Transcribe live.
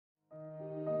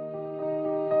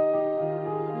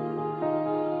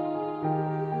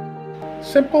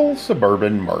Simple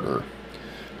Suburban Murder.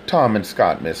 Tom and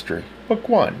Scott Mystery. Book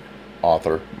 1.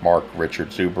 Author Mark Richard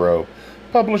Zubro.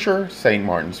 Publisher St.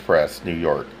 Martin's Press, New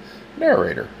York.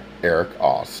 Narrator Eric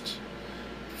Ost.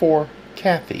 For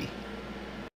Kathy.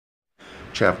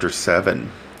 Chapter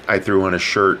 7. I threw on a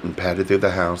shirt and padded through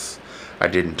the house. I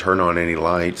didn't turn on any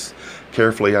lights.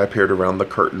 Carefully, I peered around the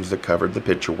curtains that covered the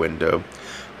picture window.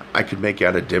 I could make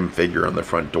out a dim figure on the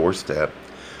front doorstep.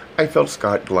 I felt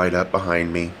Scott glide up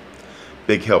behind me.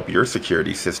 "Big help your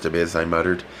security system is," I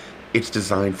muttered. "It's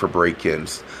designed for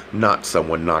break-ins, not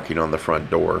someone knocking on the front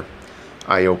door."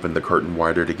 I opened the curtain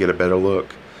wider to get a better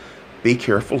look. "Be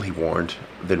careful," he warned,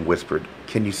 then whispered,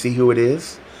 "Can you see who it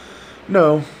is?"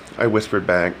 "No," I whispered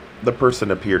back. The person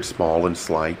appeared small and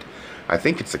slight. "I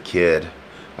think it's a kid."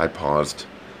 I paused.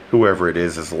 "Whoever it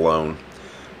is alone."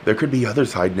 "There could be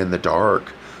others hiding in the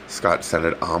dark." Scott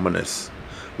sounded ominous.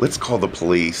 "Let's call the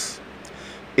police."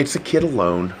 "It's a kid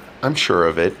alone. I'm sure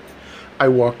of it." I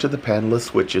walked to the panel of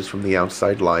switches from the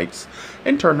outside lights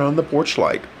and turned on the porch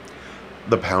light.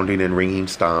 The pounding and ringing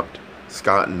stopped.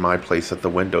 Scott, in my place at the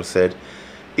window, said,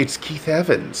 "It's Keith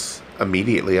Evans."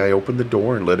 Immediately, I opened the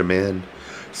door and let him in.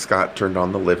 Scott turned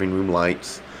on the living room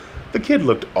lights. The kid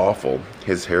looked awful.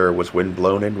 His hair was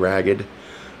windblown and ragged.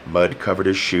 Mud covered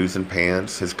his shoes and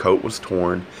pants. His coat was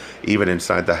torn. Even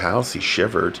inside the house, he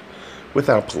shivered.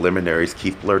 Without preliminaries,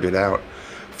 Keith blurted out,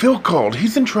 "Phil called.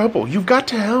 He's in trouble. You've got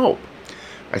to help."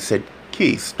 I said,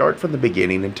 "Keith, start from the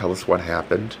beginning and tell us what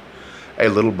happened." "A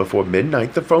little before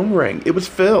midnight, the phone rang. It was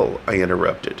Phil," I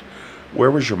interrupted.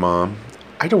 "Where was your mom?"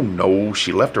 "I don't know.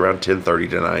 She left around 10:30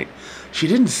 tonight. She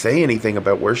didn't say anything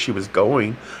about where she was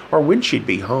going or when she'd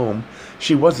be home.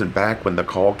 She wasn't back when the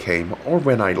call came or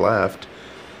when I left."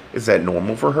 "Is that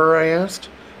normal for her?" I asked.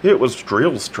 "It was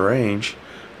real strange.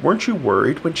 Weren't you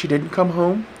worried when she didn't come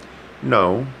home?"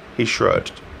 "No," he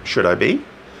shrugged. "Should I be?"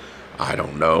 "I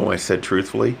don't know," I said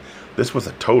truthfully. This was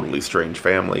a totally strange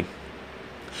family.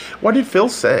 "What did Phil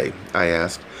say?" I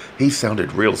asked. "He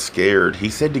sounded real scared. He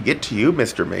said to get to you,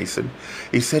 Mr. Mason.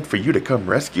 He said for you to come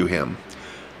rescue him."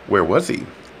 "Where was he?"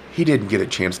 "He didn't get a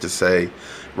chance to say.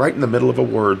 Right in the middle of a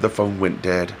word, the phone went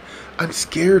dead. I'm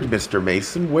scared, Mr.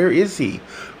 Mason. Where is he?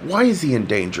 Why is he in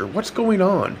danger? What's going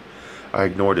on?" I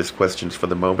ignored his questions for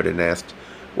the moment and asked,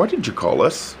 "Why did you call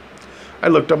us?" "I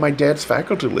looked on my dad's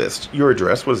faculty list. Your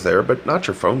address was there, but not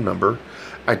your phone number.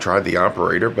 I tried the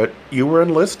operator, but you were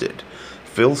unlisted.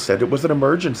 Phil said it was an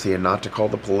emergency and not to call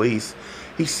the police.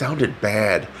 He sounded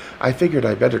bad. I figured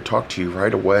I'd better talk to you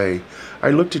right away. I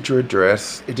looked at your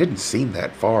address. It didn't seem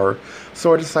that far,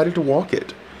 so I decided to walk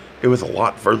it. It was a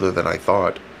lot further than I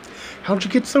thought." "How'd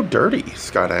you get so dirty?"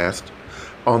 Scott asked.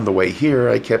 "On the way here,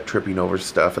 I kept tripping over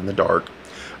stuff in the dark.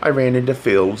 I ran into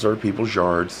fields or people's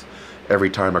yards every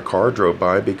time a car drove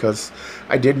by because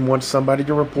I didn't want somebody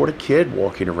to report a kid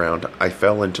walking around. I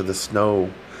fell into the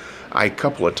snow. A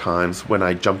couple of times when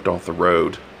I jumped off the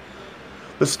road."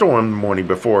 The storm the morning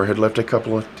before had left a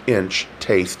couple of inch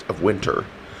taste of winter.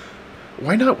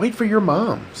 "Why not wait for your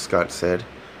mom?" Scott said.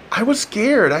 "I was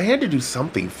scared. I had to do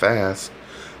something fast."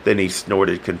 Then he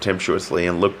snorted contemptuously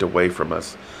and looked away from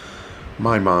us.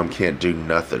 "My mom can't do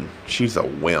nothing. She's a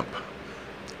wimp."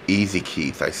 "Easy,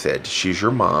 Keith," I said. "She's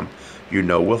your mom. You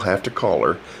know we'll have to call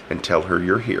her and tell her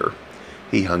you're here."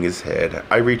 He hung his head.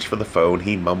 I reached for the phone.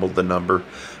 He mumbled the number.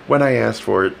 When I asked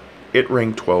for it, it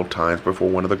rang 12 times before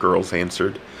one of the girls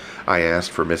answered. I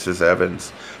asked for Mrs.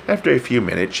 Evans. After a few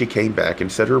minutes, she came back and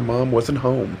said her mom wasn't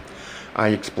home. I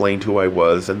explained who I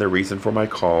was and the reason for my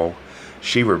call.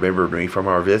 She remembered me from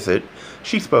our visit.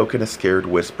 She spoke in a scared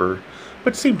whisper,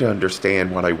 but seemed to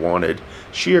understand what I wanted.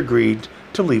 She agreed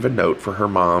to leave a note for her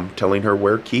mom, telling her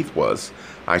where Keith was.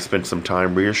 I spent some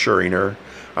time reassuring her.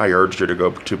 I urged her to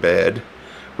go to bed,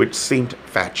 which seemed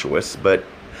fatuous, but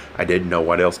I didn't know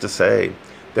what else to say.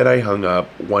 Then I hung up,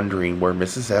 wondering where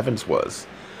Mrs. Evans was.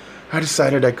 I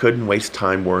decided I couldn't waste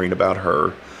time worrying about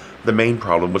her. The main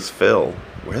problem was Phil.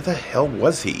 Where the hell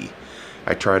was he?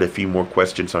 I tried a few more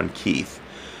questions on Keith.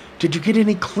 "Did you get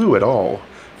any clue at all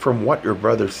from what your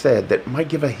brother said that might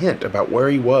give a hint about where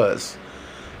he was?"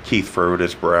 Keith furrowed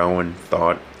his brow and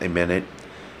thought a minute.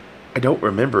 "I don't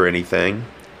remember anything."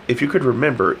 "If you could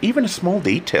remember even a small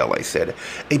detail," I said.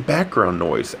 "A background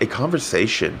noise, a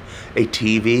conversation, a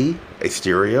TV, a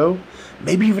stereo,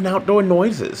 maybe even outdoor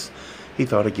noises." He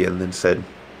thought again, then said,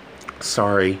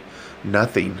 "Sorry,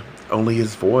 nothing, only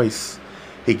his voice."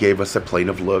 He gave us a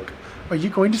plaintive look. "Are you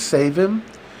going to save him?"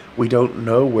 "We don't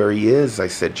know where he is," I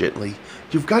said gently.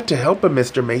 "You've got to help him,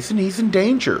 Mr. Mason. He's in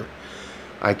danger."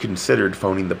 I considered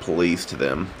phoning the police to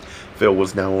them. Phil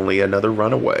was now only another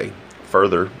runaway.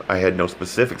 Further, I had no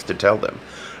specifics to tell them,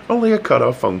 only a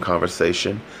cut-off phone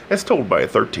conversation, as told by a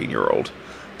 13-year-old.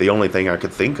 The only thing I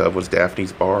could think of was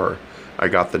Daphne's bar. I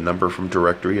got the number from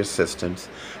directory assistants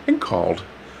and called.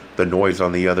 The noise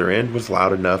on the other end was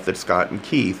loud enough that Scott and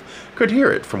Keith could hear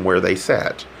it from where they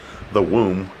sat. The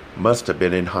womb must have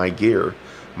been in high gear.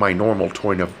 My normal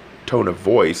tone of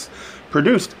voice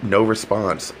produced no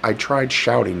response. I tried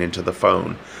shouting into the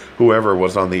phone. Whoever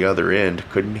was on the other end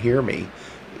couldn't hear me.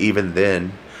 Even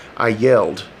then, I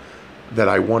yelled that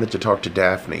I wanted to talk to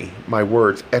Daphne. My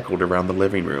words echoed around the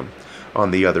living room.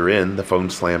 On the other end, the phone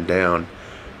slammed down.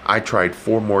 I tried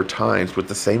 4 more times with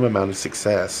the same amount of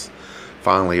success.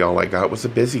 Finally, all I got was a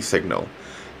busy signal.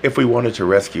 If we wanted to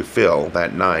rescue Phil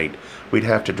that night, we'd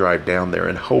have to drive down there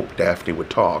and hope Daphne would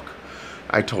talk.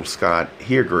 I told Scott.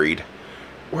 He agreed.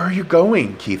 "Where are you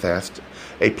going?" Keith asked.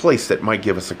 "A place that might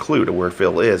give us a clue to where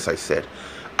Phil is," I said.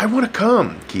 "I want to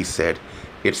come," Keith said.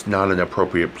 "It's not an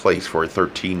appropriate place for a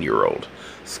 13-year-old,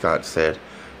 Scott said.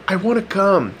 "I want to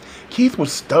come." Keith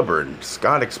was stubborn.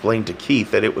 Scott explained to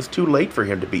Keith that it was too late for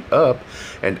him to be up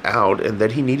and out and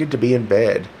that he needed to be in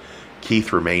bed.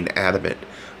 Keith remained adamant.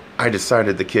 I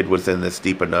decided the kid was in this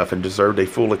deep enough and deserved a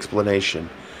full explanation.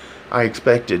 I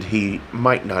expected he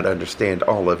might not understand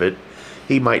all of it.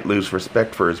 He might lose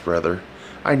respect for his brother.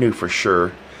 I knew for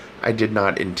sure. I did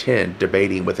not intend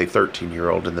debating with a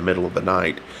 13-year-old in the middle of the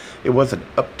night. It wasn't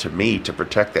up to me to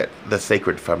protect the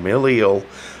sacred familial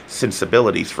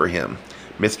sensibilities for him.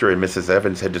 Mr. and Mrs.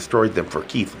 Evans had destroyed them for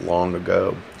Keith long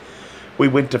ago. We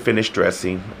went to finish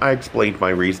dressing. I explained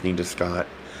my reasoning to Scott.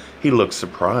 He looked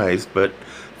surprised, but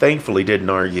thankfully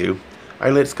didn't argue. I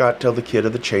let Scott tell the kid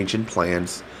of the change in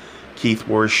plans. Keith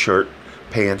wore his shirt,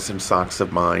 pants, and socks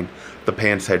of mine. The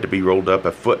pants had to be rolled up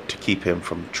a foot to keep him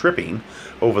from tripping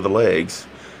over the legs.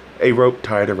 A rope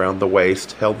tied around the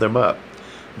waist held them up.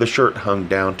 The shirt hung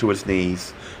down to his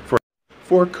knees.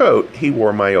 For a coat, he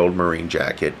wore my old Marine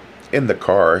jacket. In the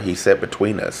car, he sat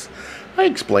between us. I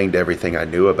explained everything I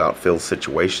knew about Phil's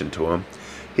situation to him.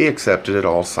 He accepted it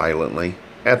all silently.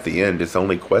 At the end, his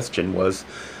only question was,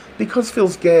 "Because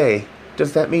Phil's gay,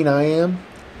 does that mean I am?"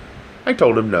 I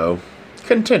told him no.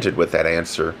 Contented with that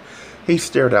answer, he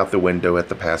stared out the window at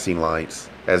the passing lights.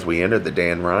 As we entered the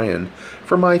Dan Ryan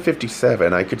from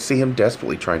I-57, I could see him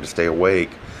desperately trying to stay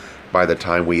awake. By the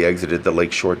time we exited the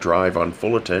Lakeshore Drive on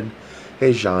Fullerton,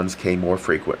 his yawns came more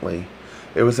frequently.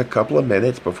 It was a couple of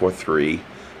minutes before 3.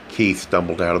 Keith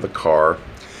stumbled out of the car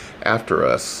after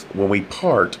us. When we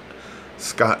parked,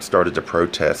 Scott started to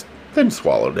protest, then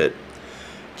swallowed it.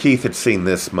 Keith had seen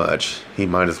this much. He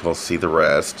might as well see the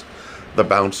rest. The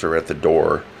bouncer at the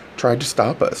door tried to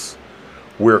stop us.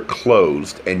 "We're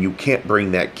closed, and you can't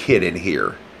bring that kid in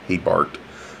here," he barked.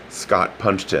 Scott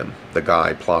punched him. The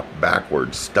guy plopped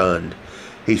backwards, stunned.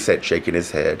 He sat shaking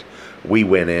his head. We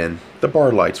went in. The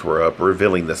bar lights were up,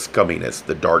 revealing the scumminess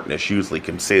the darkness usually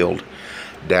concealed.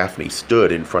 Daphne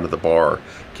stood in front of the bar,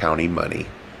 counting money.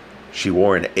 She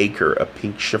wore an acre of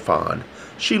pink chiffon.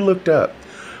 She looked up.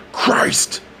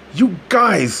 "Christ! You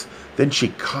guys!" Then she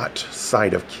caught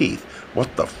sight of Keith.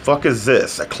 "What the fuck is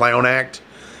this? A clown act?"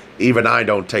 "Even I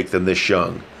don't take them this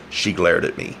young." She glared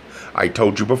at me. "I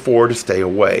told you before to stay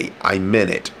away. I meant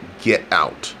it. Get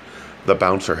out." The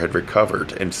bouncer had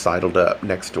recovered and sidled up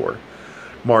next to her.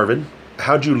 "Marvin,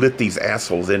 how'd you let these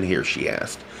assholes in here?" she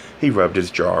asked. He rubbed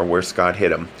his jaw where Scott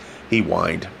hit him. He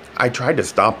whined. "I tried to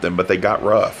stop them, but they got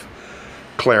rough."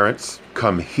 "Clarence,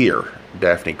 come here,"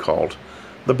 Daphne called.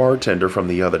 The bartender from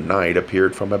the other night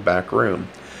appeared from a back room.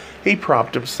 He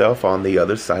propped himself on the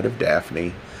other side of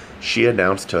Daphne. She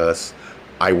announced to us,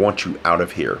 "I want you out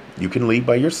of here. You can leave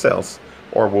by yourselves,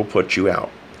 or we'll put you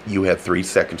out. You have 3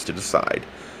 seconds to decide."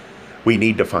 "We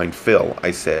need to find Phil,"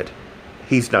 I said.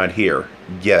 "He's not here.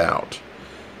 Get out."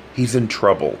 "He's in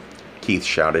trouble," Keith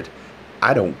shouted.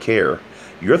 "I don't care.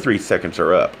 Your 3 seconds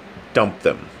are up. Dump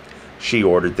them," she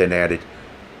ordered, then added,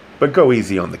 "But go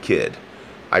easy on the kid."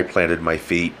 I planted my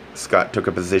feet. Scott took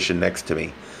a position next to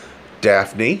me.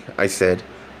 "Daphne," I said,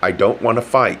 "I don't want to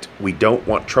fight. We don't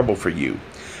want trouble for you.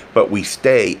 But we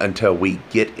stay until we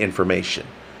get information."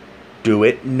 "Do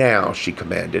it now," she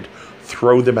commanded.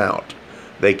 "Throw them out."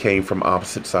 They came from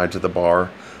opposite sides of the bar.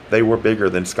 They were bigger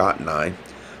than Scott and I.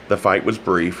 The fight was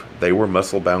brief. They were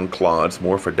muscle-bound clods,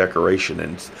 more for decoration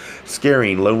and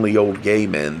scaring lonely old gay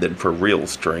men than for real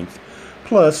strength.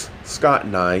 Plus, Scott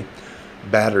and I,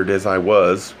 battered as I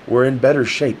was, were in better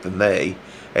shape than they.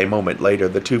 A moment later,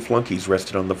 the 2 flunkies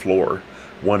rested on the floor,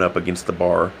 one up against the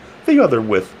bar, the other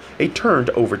with a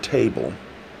turned-over table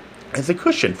as a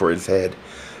cushion for his head.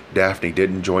 Daphne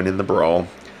didn't join in the brawl.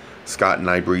 Scott and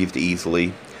I breathed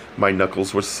easily. My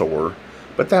knuckles were sore,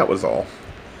 but that was all.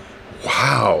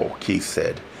 Wow, Keith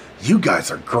said. You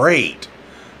guys are great.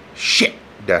 Shit,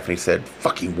 Daphne said.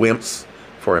 Fucking wimps.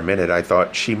 For a minute, I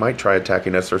thought she might try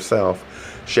attacking us herself.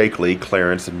 Shakily,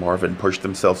 Clarence and Marvin pushed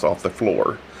themselves off the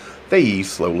floor. They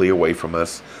eased slowly away from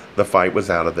us. The fight was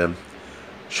out of them.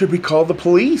 Should we call the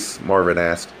police? Marvin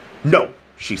asked. No,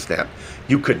 she snapped.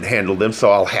 You couldn't handle them,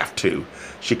 so I'll have to.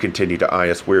 She continued to eye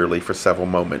us wearily for several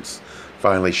moments.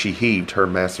 Finally, she heaved her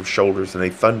massive shoulders in a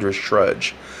thunderous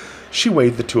trudge. She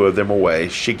waved the two of them away.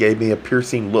 She gave me a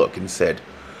piercing look and said,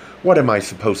 What am I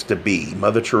supposed to be,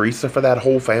 Mother Teresa for that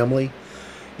whole family?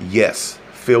 Yes,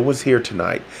 Phil was here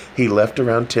tonight. He left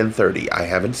around 10:30. I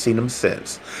haven't seen him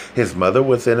since. His mother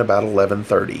was in about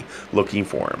 11:30, looking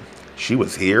for him. She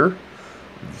was here?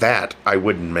 That I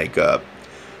wouldn't make up.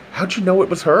 How'd you know it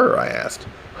was her? I asked.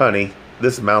 Honey,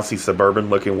 this mousy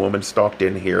suburban-looking woman stalked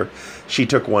in here. She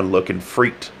took one look and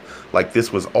freaked, like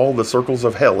this was all the circles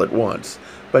of hell at once.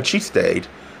 But she stayed.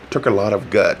 Took a lot of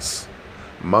guts.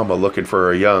 Mama looking for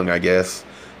her young, I guess.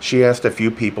 She asked a few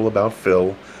people about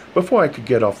Phil. Before I could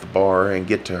get off the bar and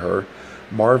get to her,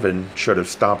 Marvin should have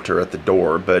stopped her at the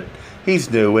door, but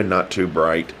he's new and not too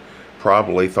bright.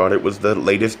 Probably thought it was the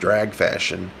latest drag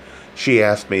fashion. She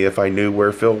asked me if I knew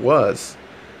where Phil was.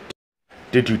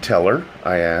 Did you tell her?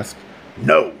 I asked.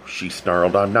 No, she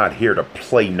snarled. I'm not here to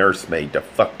play nursemaid to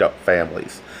fucked up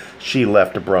families. She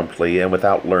left abruptly and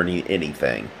without learning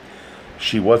anything.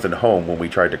 She wasn't home when we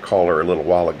tried to call her a little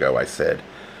while ago, I said.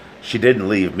 She didn't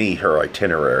leave me her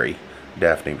itinerary,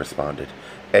 Daphne responded.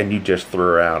 And you just threw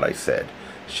her out, I said.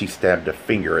 She stabbed a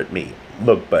finger at me.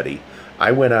 Look, buddy,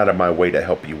 I went out of my way to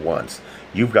help you once.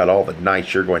 You've got all the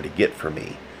nights you're going to get from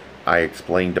me. I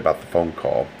explained about the phone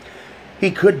call.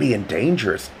 He could be in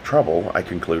dangerous trouble, I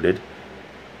concluded.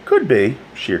 Could be,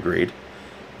 she agreed.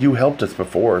 You helped us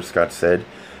before, Scott said.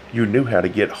 You knew how to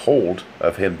get hold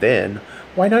of him then.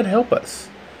 Why not help us?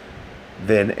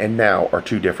 Then and now are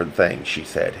two different things, she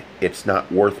said. It's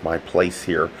not worth my place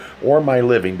here or my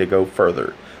living to go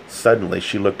further. Suddenly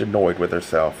she looked annoyed with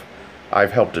herself.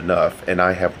 I've helped enough, and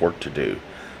I have work to do.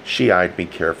 She eyed me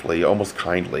carefully, almost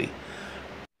kindly.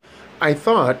 I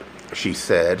thought, she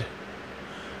said,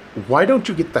 why don't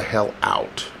you get the hell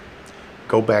out?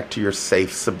 Go back to your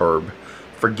safe suburb.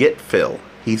 Forget Phil.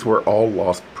 He's where all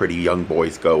lost pretty young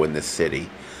boys go in this city.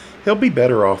 He'll be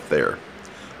better off there.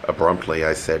 Abruptly,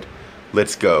 I said,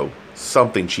 let's go.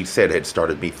 Something she said had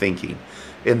started me thinking.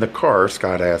 In the car,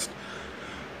 Scott asked,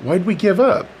 why'd we give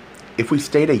up? If we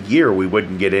stayed a year, we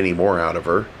wouldn't get any more out of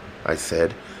her, I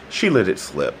said. She let it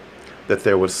slip, that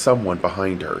there was someone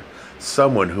behind her,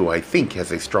 someone who I think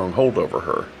has a strong hold over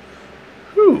her.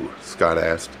 Who? Scott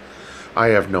asked. I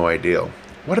have no idea.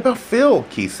 What about Phil?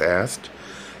 Keith asked.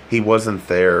 He wasn't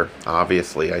there,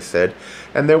 obviously, I said,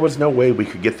 and there was no way we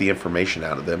could get the information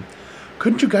out of them.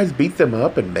 Couldn't you guys beat them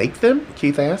up and make them?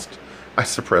 Keith asked. I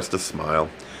suppressed a smile.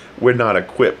 We're not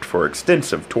equipped for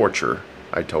extensive torture,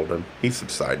 I told him. He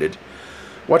subsided.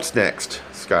 What's next?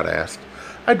 Scott asked.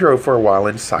 I drove for a while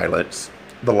in silence.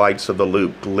 The lights of the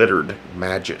loop glittered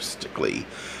majestically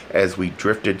as we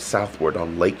drifted southward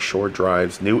on Lakeshore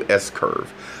Drive's new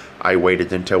S-curve. I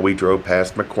waited until we drove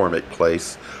past McCormick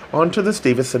Place onto the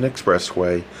Stevenson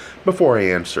Expressway before I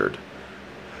answered.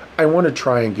 I want to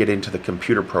try and get into the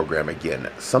computer program again.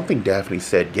 Something Daphne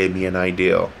said gave me an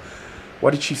idea.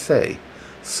 What did she say?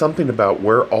 Something about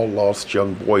where all lost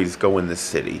young boys go in this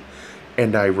city.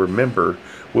 And I remember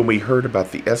when we heard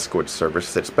about the escort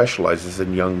service that specializes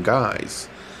in young guys.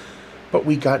 But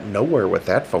we got nowhere with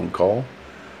that phone call.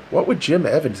 What would Jim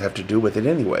Evans have to do with it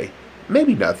anyway?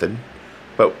 Maybe nothing.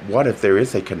 But what if there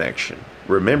is a connection?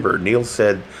 Remember, Neil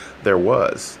said there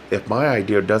was. If my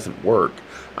idea doesn't work,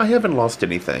 I haven't lost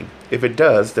anything. If it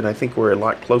does, then I think we're a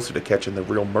lot closer to catching the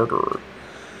real murderer.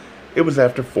 It was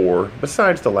after 4.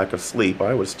 Besides the lack of sleep,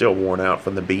 I was still worn out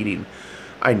from the beating.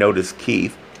 I noticed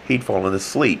Keith. He'd fallen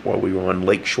asleep while we were on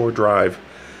Lakeshore Drive.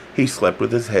 He slept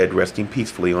with his head resting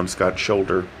peacefully on Scott's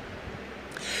shoulder.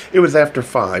 It was after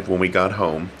 5 when we got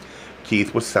home.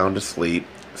 Keith was sound asleep.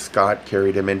 Scott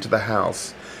carried him into the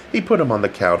house. He put him on the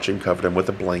couch and covered him with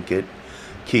a blanket.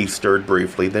 Keith stirred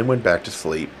briefly, then went back to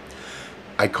sleep.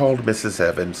 I called Mrs.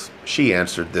 Evans. She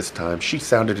answered this time. She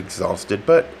sounded exhausted,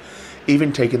 but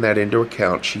even taking that into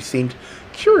account, she seemed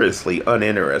curiously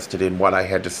uninterested in what I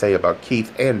had to say about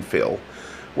Keith and Phil.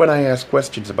 When I asked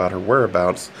questions about her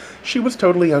whereabouts, she was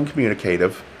totally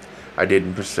uncommunicative. I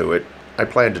didn't pursue it. I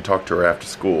planned to talk to her after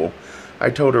school. I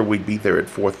told her we'd be there at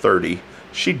 4:30.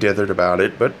 She dithered about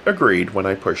it, but agreed when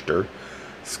I pushed her.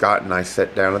 Scott and I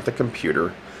sat down at the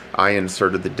computer. I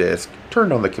inserted the disk,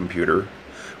 turned on the computer.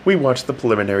 We watched the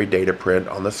preliminary data print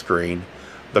on the screen.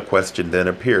 The question then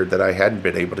appeared that I hadn't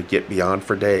been able to get beyond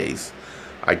for days.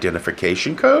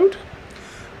 Identification code?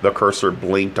 The cursor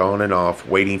blinked on and off,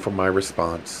 waiting for my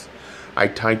response. I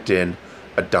typed in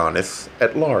Adonis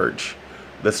at large.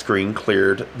 The screen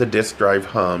cleared, the disk drive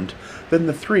hummed, then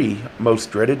the three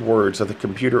most dreaded words of the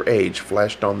computer age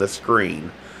flashed on the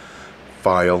screen.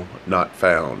 File not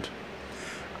found.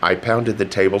 I pounded the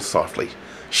table softly.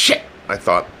 Shit, I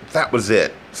thought. That was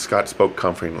it. Scott spoke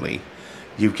comfortingly.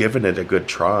 You've given it a good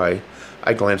try.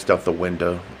 I glanced out the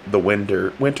window. The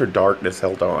winter darkness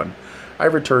held on. I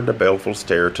returned a baleful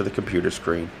stare to the computer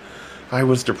screen. I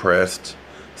was depressed.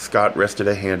 Scott rested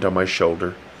a hand on my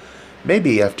shoulder.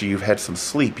 Maybe after you've had some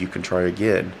sleep you can try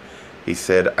again, he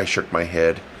said. I shook my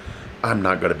head. I'm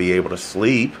not going to be able to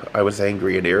sleep. I was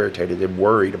angry and irritated and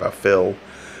worried about Phil.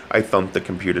 I thumped the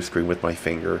computer screen with my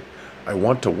finger. I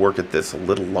want to work at this a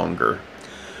little longer.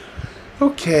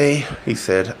 Okay, he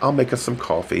said. I'll make us some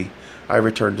coffee. I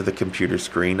returned to the computer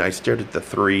screen. I stared at the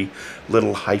three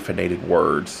little hyphenated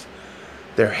words.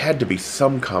 There had to be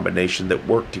some combination that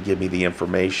worked to give me the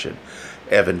information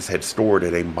Evans had stored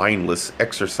in a mindless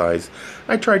exercise.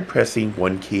 I tried pressing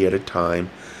one key at a time,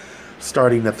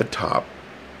 starting at the top.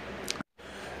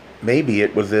 Maybe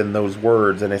it was in those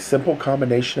words and a simple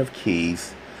combination of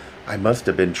keys. I must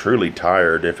have been truly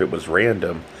tired if it was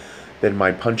random. Then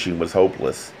my punching was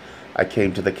hopeless. I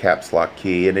came to the caps lock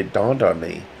key and it dawned on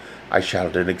me. I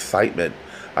shouted in excitement.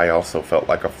 I also felt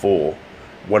like a fool.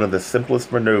 One of the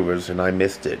simplest maneuvers, and I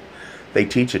missed it. They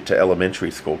teach it to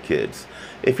elementary school kids.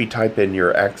 If you type in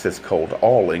your access code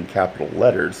all in capital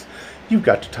letters, you've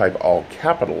got to type all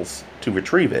capitals to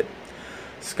retrieve it.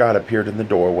 Scott appeared in the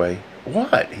doorway.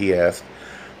 What? He asked.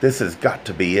 This has got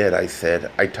to be it, I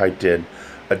said. I typed in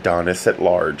Adonis at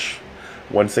large.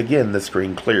 Once again, the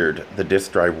screen cleared. The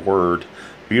disk drive whirred.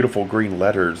 Beautiful green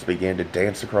letters began to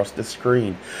dance across the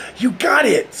screen. You got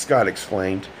it! Scott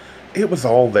exclaimed. It was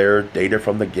all there, data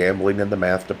from the gambling and the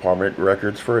math department,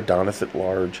 records for Adonis at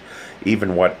large,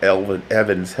 even what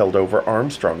Evans held over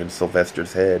Armstrong and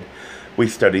Sylvester's head. We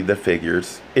studied the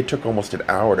figures. It took almost an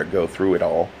hour to go through it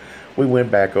all. We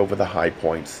went back over the high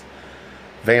points.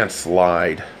 Vance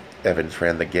lied. Evans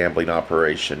ran the gambling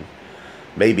operation.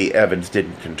 Maybe Evans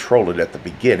didn't control it at the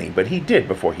beginning, but he did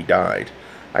before he died.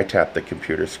 I tapped the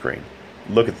computer screen.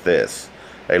 Look at this.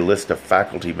 A list of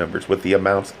faculty members with the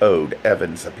amounts owed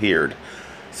Evans appeared.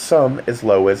 Some as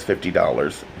low as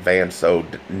 $50. Vance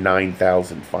owed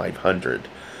 $9,500.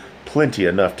 Plenty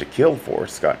enough to kill for,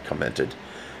 Scott commented.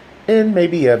 And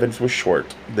maybe Evans was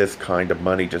short this kind of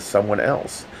money to someone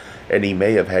else, and he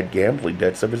may have had gambling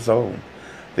debts of his own.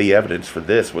 The evidence for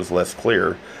this was less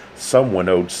clear. Someone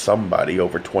owed somebody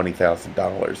over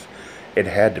 $20,000. It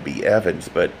had to be Evans,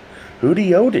 but who'd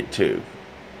he owed it to?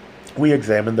 We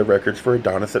examined the records for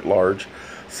Adonis at large.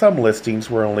 Some listings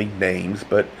were only names,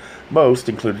 but most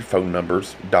included phone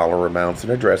numbers, dollar amounts,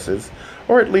 and addresses,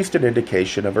 or at least an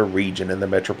indication of a region in the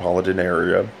metropolitan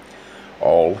area.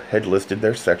 All had listed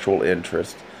their sexual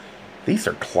interest. These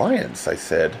are clients, I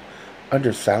said.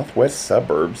 Under Southwest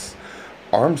Suburbs,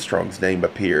 Armstrong's name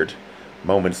appeared.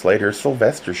 Moments later,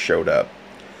 Sylvester showed up.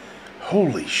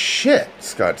 Holy shit,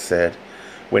 Scott said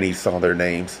when he saw their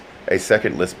names. A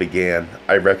second list began.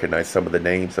 I recognized some of the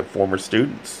names of former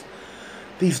students.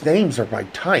 These names are by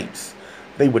types.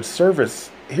 They would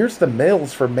service. Here's the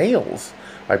males for males.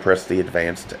 I pressed the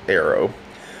advanced arrow.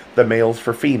 The males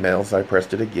for females. I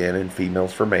pressed it again, and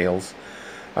females for males.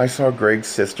 I saw Greg's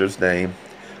sister's name.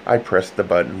 I pressed the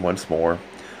button once more.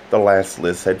 The last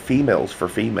list had females for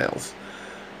females.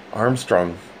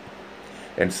 Armstrong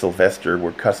and Sylvester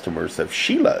were customers of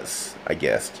Sheila's, I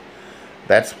guessed.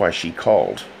 That's why she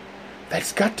called.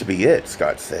 That's got to be it,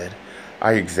 Scott said.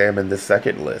 I examined the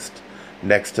second list.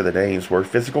 Next to the names were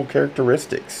physical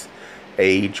characteristics.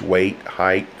 Age, weight,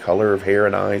 height, color of hair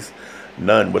and eyes.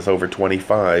 None was over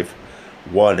 25.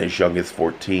 One as young as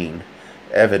 14.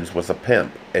 Evans was a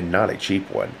pimp, and not a cheap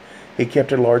one. He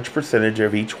kept a large percentage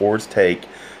of each whore's take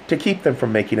to keep them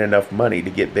from making enough money to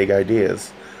get big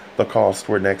ideas. The costs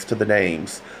were next to the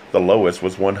names. The lowest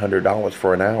was $100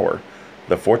 for an hour.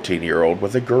 The 14-year-old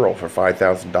was a girl for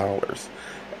 $5,000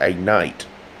 a night.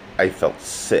 I felt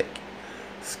sick.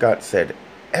 Scott said,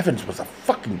 Evans was a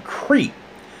fucking creep.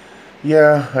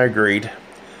 Yeah, I agreed.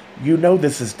 You know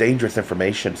this is dangerous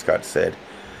information, Scott said.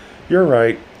 You're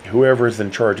right. Whoever is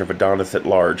in charge of Adonis at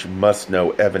large must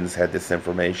know Evans had this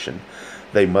information.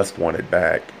 They must want it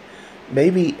back.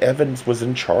 Maybe Evans was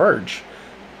in charge.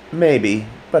 Maybe,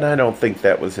 but I don't think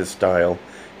that was his style.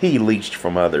 He leached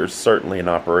from others. Certainly an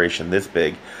operation this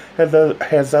big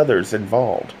has others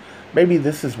involved. Maybe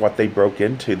this is what they broke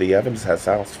into the Evans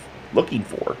house looking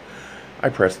for. I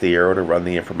pressed the arrow to run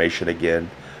the information again.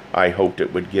 I hoped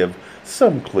it would give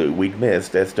some clue we'd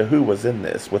missed as to who was in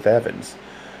this with Evans.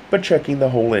 But checking the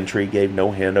whole entry gave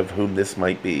no hint of whom this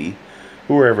might be.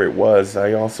 Whoever it was,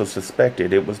 I also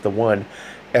suspected it was the one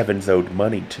Evans owed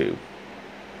money to.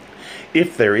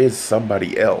 If there is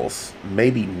somebody else,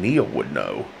 maybe Neil would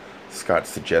know, Scott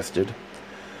suggested.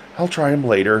 I'll try him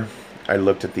later. I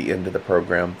looked at the end of the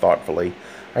program thoughtfully.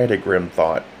 I had a grim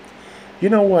thought. You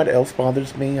know what else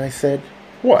bothers me? I said.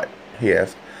 What? He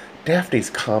asked. Daphne's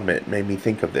comment made me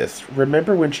think of this.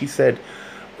 Remember when she said,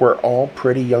 where all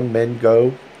pretty young men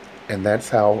go? And that's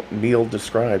how Neil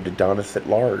described Adonis at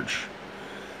large.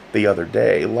 The other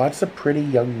day, lots of pretty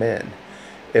young men.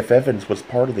 If Evans was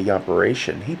part of the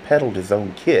operation, he peddled his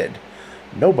own kid.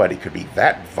 Nobody could be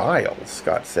that vile,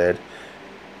 Scott said.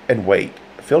 And wait,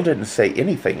 Phil didn't say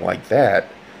anything like that.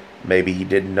 Maybe he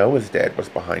didn't know his dad was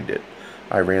behind it.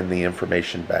 I ran the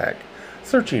information back,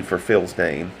 searching for Phil's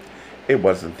name. It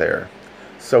wasn't there.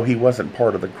 So he wasn't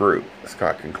part of the group,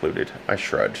 Scott concluded. I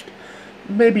shrugged.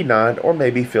 Maybe not, or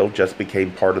maybe Phil just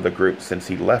became part of the group since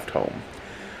he left home.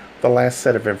 The last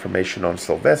set of information on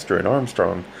Sylvester and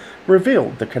Armstrong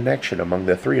revealed the connection among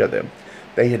the three of them.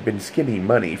 They had been skimming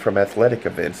money from athletic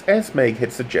events, as Meg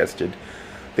had suggested.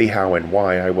 The how and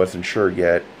why I wasn't sure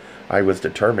yet. I was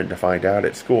determined to find out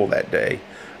at school that day.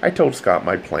 I told Scott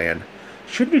my plan.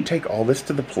 Shouldn't you take all this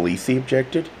to the police, he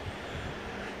objected.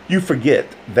 You forget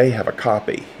they have a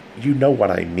copy. You know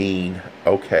what I mean.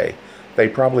 Okay, they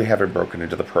probably haven't broken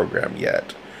into the program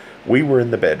yet. We were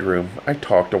in the bedroom. I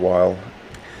talked a while.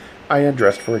 I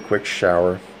undressed for a quick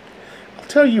shower. I'll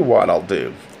tell you what I'll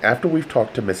do. After we've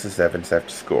talked to Mrs. Evans after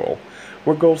school,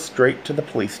 we'll go straight to the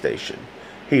police station.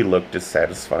 He looked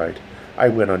dissatisfied. I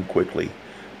went on quickly.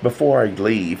 Before I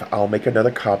leave, I'll make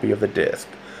another copy of the disc.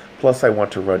 Plus, I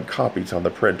want to run copies on the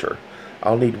printer.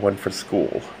 I'll need one for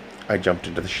school. I jumped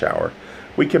into the shower.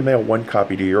 We can mail one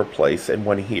copy to your place and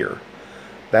one here.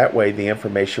 That way, the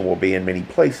information will be in many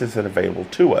places and available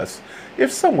to us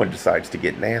if someone decides to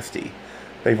get nasty.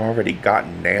 They've already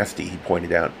gotten nasty, he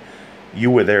pointed out.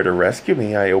 You were there to rescue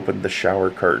me. I opened the shower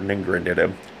curtain and grinned at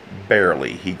him.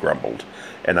 Barely, he grumbled.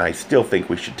 And I still think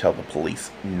we should tell the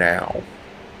police now.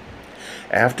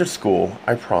 After school,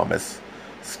 I promise.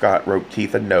 Scott wrote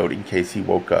Keith a note in case he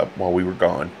woke up while we were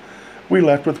gone. We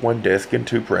left with one disc and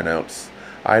 2 printouts.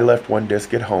 I left one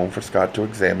disc at home for Scott to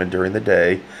examine during the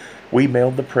day. We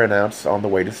mailed the printouts on the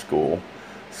way to school.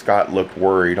 Scott looked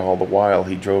worried all the while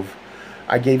he drove.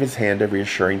 I gave his hand a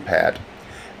reassuring pat.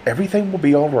 Everything will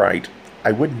be all right.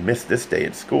 I wouldn't miss this day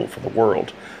at school for the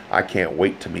world. I can't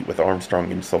wait to meet with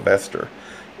Armstrong and Sylvester.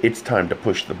 It's time to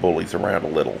push the bullies around a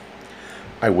little.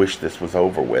 I wish this was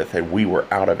over with and we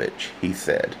were out of it, he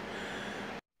said.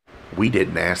 We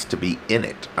didn't ask to be in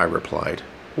it, I replied.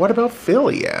 What about Phil,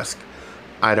 he asked.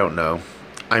 I don't know.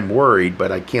 I'm worried,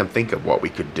 but I can't think of what we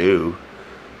could do.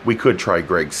 We could try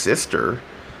Greg's sister.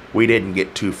 We didn't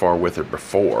get too far with her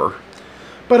before.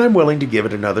 But I'm willing to give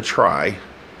it another try.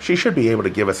 She should be able to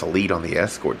give us a lead on the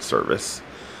escort service.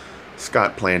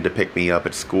 Scott planned to pick me up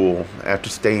at school after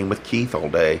staying with Keith all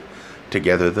day.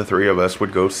 Together, the 3 of us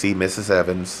would go see Mrs.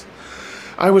 Evans.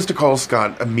 I was to call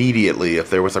Scott immediately if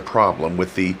there was a problem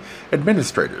with the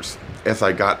administrators. As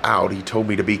I got out, he told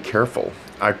me to be careful.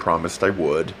 I promised I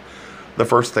would. The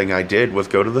first thing I did was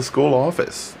go to the school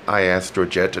office. I asked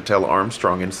Georgette to tell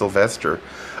Armstrong and Sylvester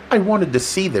I wanted to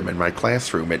see them in my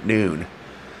classroom at noon.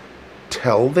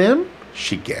 Tell them?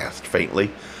 She gasped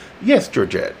faintly. Yes,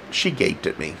 Georgette. She gaped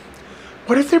at me.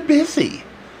 What if they're busy?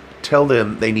 Tell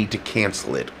them they need to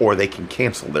cancel it, or they can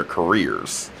cancel their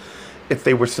careers. If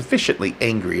they were sufficiently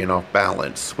angry and off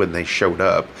balance when they showed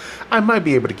up, I might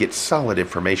be able to get solid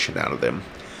information out of them.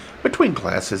 Between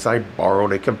classes, I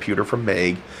borrowed a computer from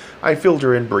Meg. I filled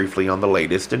her in briefly on the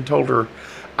latest and told her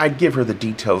I'd give her the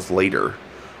details later.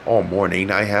 All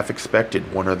morning, I half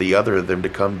expected one or the other of them to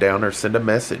come down or send a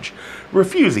message,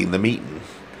 refusing the meeting.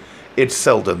 It's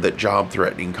seldom that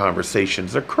job-threatening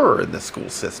conversations occur in the school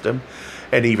system,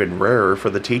 and even rarer for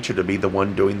the teacher to be the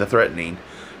one doing the threatening.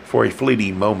 For a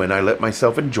fleeting moment, I let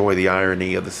myself enjoy the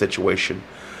irony of the situation.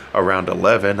 Around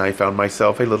 11, I found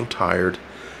myself a little tired.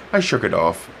 I shook it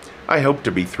off. I hoped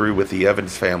to be through with the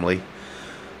Evans family,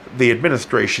 the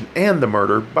administration, and the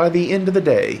murder by the end of the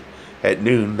day. At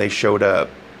noon, they showed up.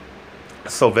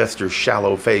 Sylvester's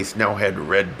shallow face now had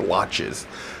red blotches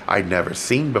I'd never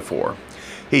seen before.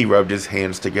 He rubbed his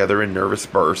hands together in nervous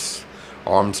bursts.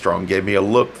 Armstrong gave me a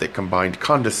look that combined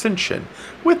condescension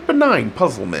with benign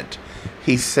puzzlement.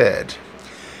 He said,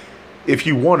 If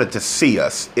you wanted to see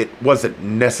us, it wasn't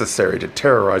necessary to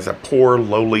terrorize a poor,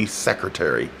 lowly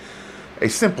secretary. A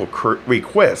simple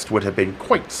request would have been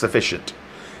quite sufficient.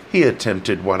 He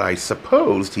attempted what I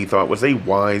supposed he thought was a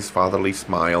wise fatherly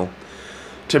smile.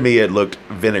 To me it looked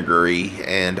vinegary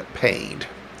and pained.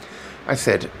 I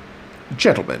said,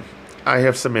 "Gentlemen, I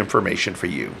have some information for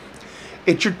you.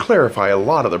 It should clarify a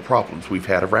lot of the problems we've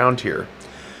had around here."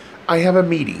 "I have a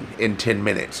meeting in 10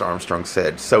 minutes, Armstrong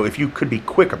said, "so if you could be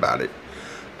quick about it."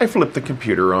 I flipped the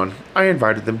computer on. I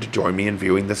invited them to join me in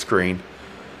viewing the screen.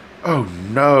 "Oh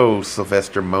no,"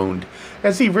 Sylvester moaned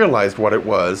as he realized what it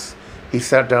was. He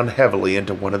sat down heavily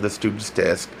into one of the students'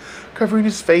 desks, covering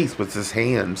his face with his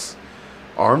hands.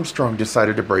 Armstrong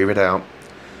decided to brave it out.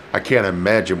 "I can't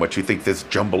imagine what you think this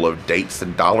jumble of dates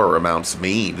and dollar amounts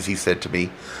means," he said to me.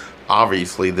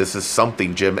 "Obviously, this is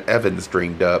something Jim Evans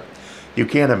dreamed up. You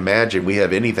can't imagine we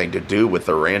have anything to do with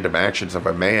the random actions of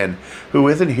a man who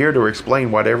isn't here to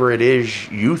explain whatever it is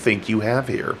you think you have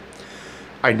here."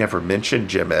 "I never mentioned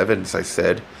Jim Evans," I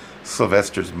said.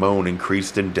 Sylvester's moan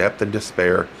increased in depth and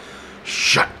despair.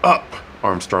 "Shut up!"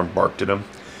 Armstrong barked at him.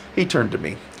 He turned to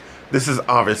me. "This is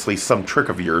obviously some trick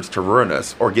of yours to ruin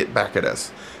us or get back at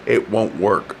us. It won't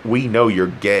work. We know you're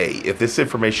gay. If this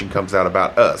information comes out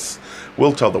about us,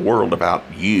 we'll tell the world about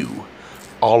you."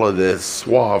 All of this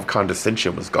suave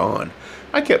condescension was gone.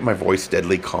 I kept my voice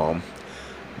deadly calm.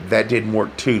 "That didn't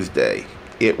work Tuesday.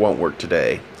 It won't work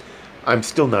today. I'm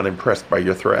still not impressed by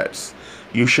your threats.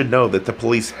 You should know that the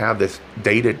police have this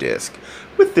data disk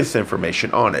with this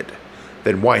information on it."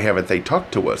 "Then why haven't they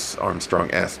talked to us?"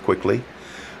 Armstrong asked quickly.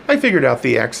 "I figured out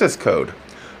the access code.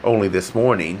 Only this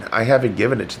morning. I haven't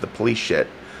given it to the police yet,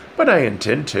 but I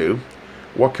intend to."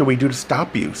 "What can we do to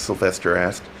stop you?" Sylvester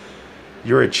asked.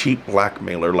 "You're a cheap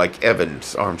blackmailer like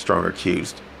Evans," Armstrong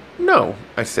accused. "No,"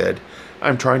 I said.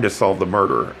 "I'm trying to solve the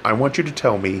murder. I want you to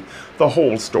tell me the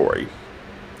whole story.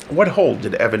 What hold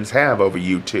did Evans have over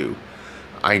you two?"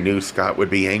 I knew Scott would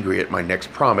be angry at my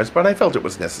next promise, but I felt it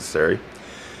was necessary.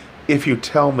 "If you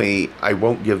tell me, I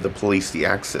won't give the police the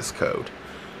access code."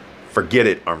 "Forget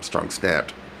it," Armstrong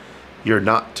snapped. "You're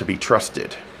not to be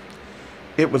trusted."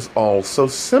 "It was all so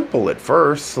simple at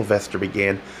first," Sylvester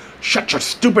began. "Shut your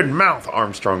stupid mouth,"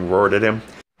 Armstrong roared at him.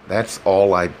 "That's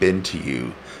all I've been to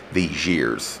you these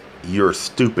years. You're a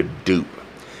stupid dupe.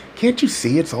 Can't you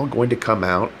see it's all going to come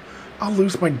out? I'll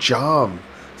lose my job."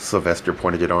 Sylvester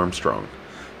pointed at Armstrong.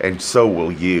 "And so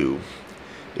will you."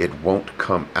 "It won't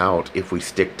come out if we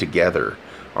stick together."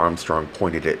 Armstrong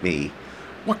pointed at me.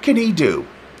 "What can he do?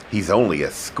 He's only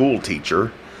a school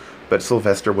teacher." But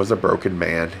Sylvester was a broken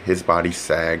man. His body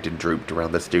sagged and drooped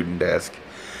around the student desk.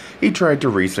 He tried to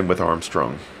reason with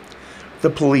Armstrong. "The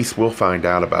police will find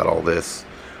out about all this.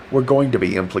 We're going to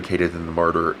be implicated in the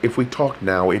murder. If we talk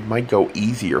now, it might go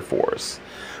easier for us."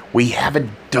 "We haven't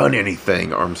done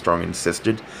anything," Armstrong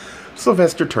insisted.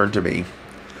 Sylvester turned to me.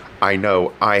 "I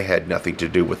know I had nothing to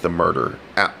do with the murder.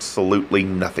 Absolutely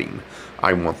nothing.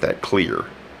 I want that clear."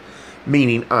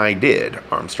 "Meaning I did,"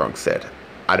 Armstrong said.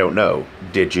 "I don't know.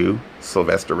 Did you?"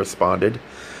 Sylvester responded.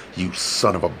 "You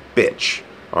son of a bitch."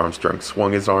 Armstrong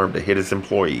swung his arm to hit his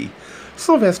employee.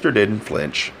 Sylvester didn't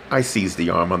flinch. I seized the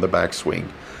arm on the backswing.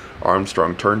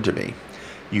 Armstrong turned to me.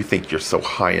 "You think you're so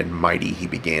high and mighty," he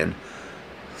began.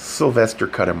 Sylvester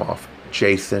cut him off.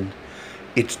 "Jason,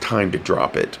 it's time to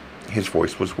drop it." His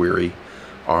voice was weary.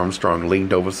 Armstrong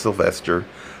leaned over Sylvester.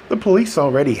 "The police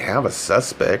already have a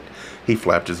suspect." He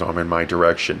flapped his arm in my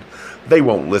direction. "They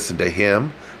won't listen to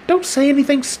him. Don't say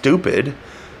anything stupid."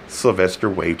 Sylvester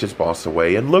waved his boss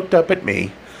away and looked up at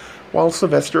me. While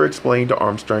Sylvester explained,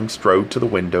 Armstrong strode to the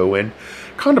window and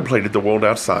contemplated the world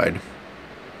outside.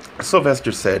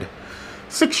 Sylvester said,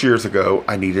 6 years ago,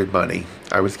 I needed money.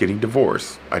 I was getting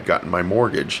divorced. I'd gotten my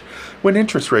mortgage when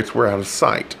interest rates were out of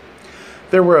sight.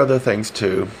 There were other things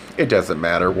too. It doesn't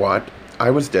matter what.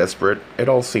 I was desperate. It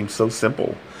all seemed so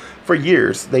simple. For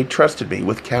years, they trusted me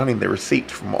with counting the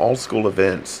receipts from all school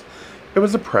events. It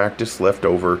was a practice left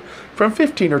over from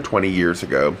 15 or 20 years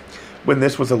ago, when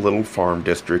this was a little farm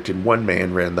district and one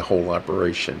man ran the whole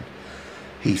operation.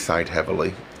 He sighed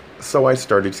heavily. So I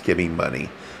started skimming money.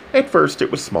 At first,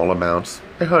 it was small amounts,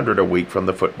 100 a week from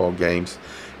the football games.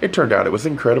 It turned out it was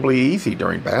incredibly easy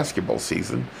during basketball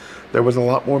season. There was a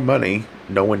lot more money.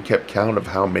 No one kept count of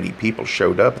how many people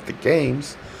showed up at the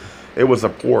games. It was a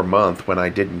poor month when I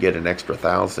didn't get an extra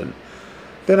 1,000.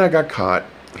 Then I got caught.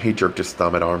 He jerked his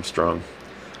thumb at Armstrong.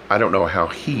 I don't know how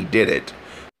he did it.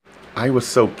 I was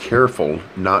so careful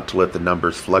not to let the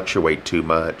numbers fluctuate too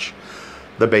much.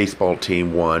 The baseball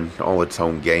team won all its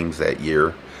home games that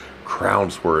year.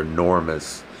 Crowds were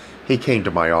enormous. He came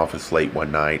to my office late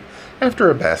one night after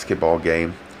a basketball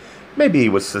game. Maybe he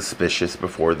was suspicious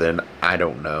before then. I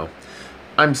don't know.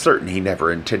 I'm certain he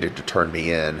never intended to turn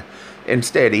me in.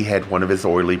 Instead, he had one of his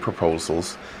oily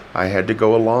proposals. I had to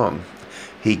go along.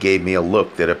 He gave me a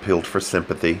look that appealed for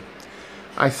sympathy.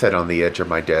 I sat on the edge of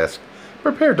my desk,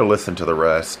 prepared to listen to the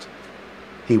rest.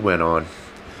 He went on.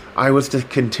 I was to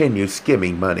continue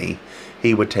skimming money.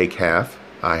 He would take half.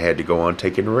 I had to go on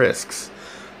taking risks.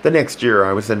 The next year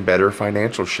I was in better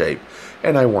financial shape,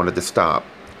 and I wanted to stop.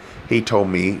 He told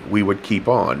me we would keep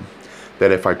on,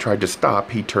 that if I tried to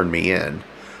stop, he'd turn me in.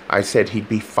 I said he'd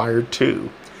be fired too.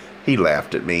 He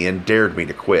laughed at me and dared me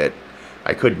to quit.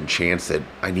 I couldn't chance it.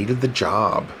 I needed the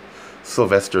job.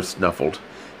 Sylvester snuffled.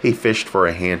 He fished for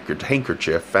a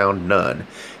handkerchief, found none.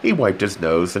 He wiped his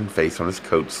nose and face on his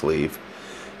coat sleeve.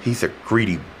 He's a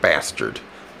greedy bastard.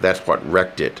 That's what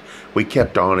wrecked it. We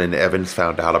kept on and Evans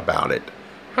found out about it.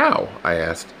 How? I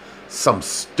asked. Some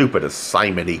stupid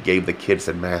assignment he gave the kids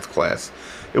in math class.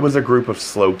 It was a group of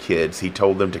slow kids. He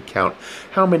told them to count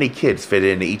how many kids fit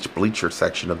in each bleacher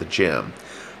section of the gym.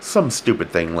 Some stupid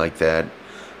thing like that.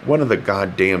 One of the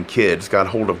goddamn kids got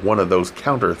hold of one of those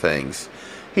counter things.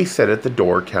 He sat at the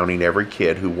door counting every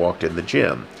kid who walked in the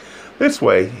gym. This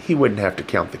way, he wouldn't have to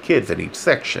count the kids in each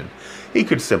section. He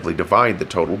could simply divide the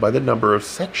total by the number of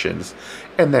sections,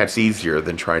 and that's easier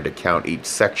than trying to count each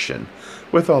section,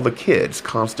 with all the kids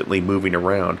constantly moving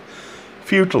around.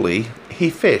 Futilely,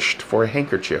 he fished for a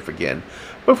handkerchief again,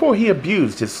 before he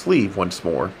abused his sleeve once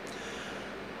more.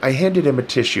 I handed him a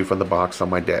tissue from the box on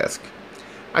my desk.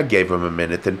 I gave him a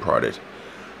minute, then prodded.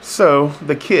 So,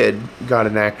 the kid got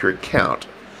an accurate count.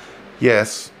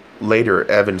 Yes, later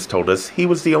Evans told us he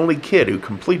was the only kid who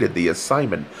completed the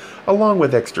assignment, along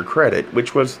with extra credit,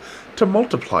 which was to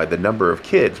multiply the number of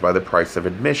kids by the price of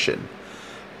admission.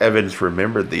 Evans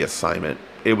remembered the assignment.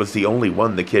 It was the only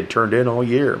one the kid turned in all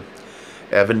year.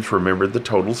 Evans remembered the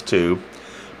totals too.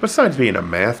 Besides being a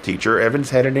math teacher, Evans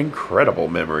had an incredible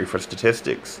memory for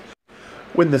statistics.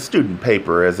 When the student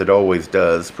paper, as it always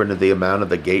does, printed the amount of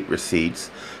the gate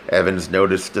receipts, Evans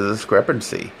noticed a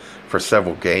discrepancy. For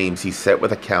several games, he sat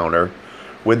with a counter.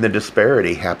 When the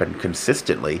disparity happened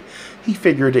consistently, he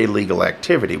figured illegal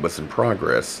activity was in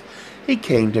progress. He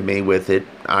came to me with it.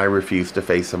 I refused to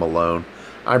face him alone.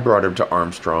 I brought him to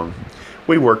Armstrong.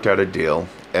 We worked out a deal.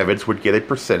 Evans would get a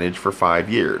percentage for 5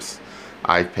 years.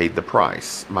 I've paid the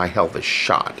price. My health is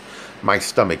shot. My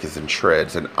stomach is in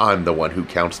shreds, and I'm the one who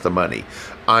counts the money.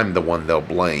 I'm the one they'll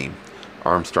blame.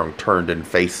 Armstrong turned and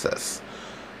faced us.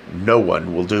 No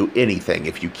one will do anything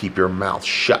if you keep your mouth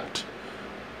shut.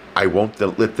 I won't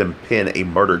let them pin a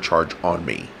murder charge on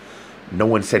me. No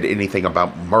one said anything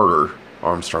about murder,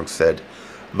 Armstrong said.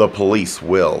 The police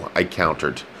will, I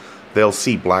countered. They'll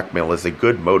see blackmail as a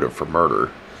good motive for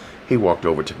murder. He walked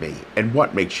over to me. And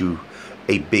what makes you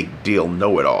a big deal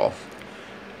know-it-all?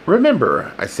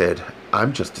 Remember, I said,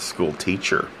 I'm just a school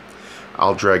teacher.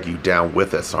 I'll drag you down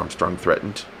with us, Armstrong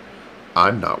threatened.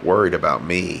 I'm not worried about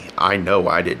me. I know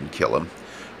I didn't kill him.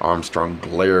 Armstrong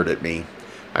glared at me.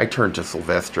 I turned to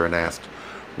Sylvester and asked,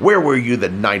 Where were you the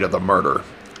night of the murder?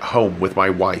 Home with my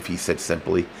wife, he said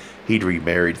simply. He'd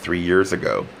remarried 3 years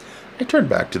ago. I turned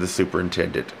back to the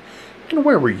superintendent. And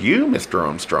where were you, Mr.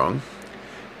 Armstrong?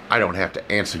 I don't have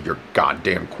to answer your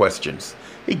goddamn questions.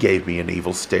 He gave me an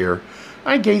evil stare.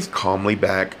 I gazed calmly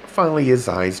back. Finally, his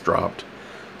eyes dropped.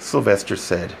 Sylvester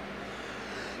said,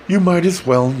 You might as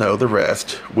well know the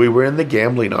rest. We were in the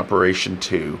gambling operation,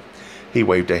 too. He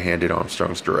waved a hand in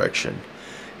Armstrong's direction.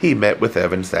 He met with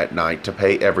Evans that night to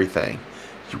pay everything.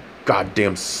 You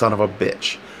goddamn son of a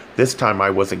bitch. This time I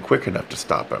wasn't quick enough to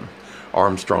stop him.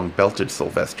 Armstrong belted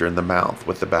Sylvester in the mouth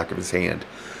with the back of his hand.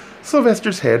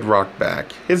 Sylvester's head rocked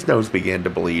back. His nose began to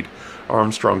bleed.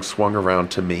 Armstrong swung around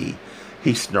to me.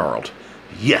 He snarled.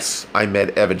 Yes, I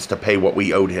met Evans to pay what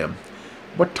we owed him.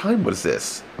 What time was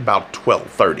this? About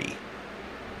 12:30.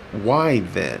 Why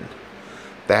then?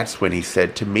 That's when he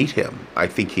said to meet him. I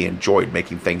think he enjoyed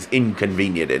making things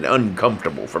inconvenient and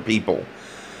uncomfortable for people.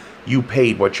 You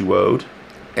paid what you owed,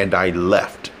 and I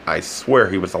left. I swear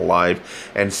he was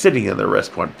alive and sitting in the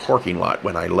restaurant parking lot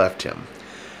when I left him.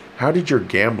 How did your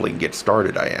gambling get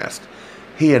started, I asked.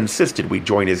 He insisted we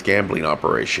join his gambling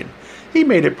operation. He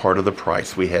made it part of the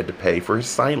price we had to pay for his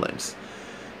silence.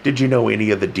 Did you know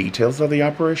any of the details of the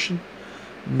operation?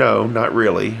 No, not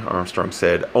really, Armstrong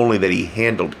said, only that he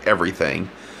handled everything.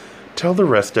 Tell the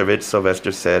rest of it,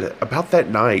 Sylvester said. About that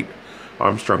night.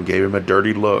 Armstrong gave him a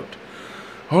dirty look.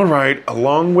 All right,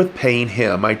 along with paying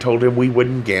him, I told him we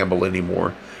wouldn't gamble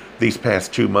anymore. These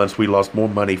past 2 months we lost more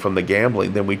money from the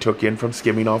gambling than we took in from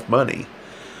skimming off money.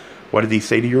 What did he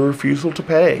say to your refusal to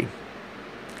pay?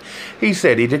 He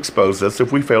said he'd expose us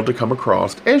if we failed to come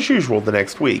across, as usual, the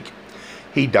next week.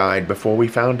 He died before we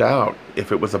found out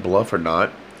if it was a bluff or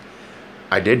not.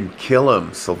 I didn't kill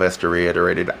him, Sylvester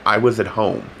reiterated. I was at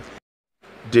home.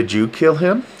 Did you kill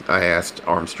him? I asked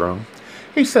Armstrong.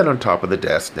 He sat on top of the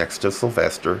desk next to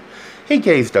Sylvester. He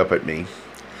gazed up at me.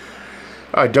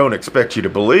 I don't expect you to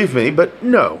believe me, but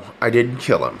no, I didn't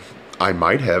kill him. I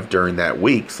might have during that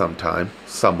week sometime.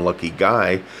 Some lucky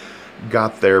guy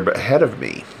got there ahead of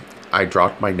me. I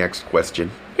dropped my next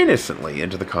question innocently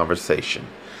into the conversation.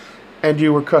 And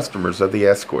you were customers of the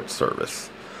escort service?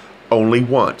 Only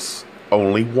once,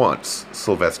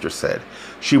 Sylvester said.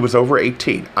 She was over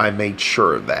 18. I made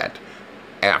sure of that.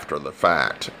 After the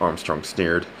fact, Armstrong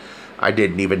sneered. I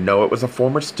didn't even know it was a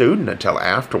former student until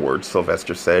afterwards,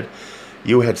 Sylvester said.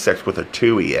 You had sex with her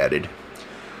too, he added.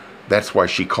 That's why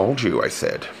she called you, I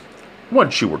said.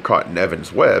 Once you were caught in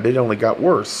Evan's web, it only got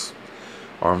worse,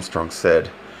 Armstrong said.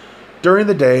 During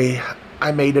the day,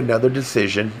 I made another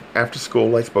decision. After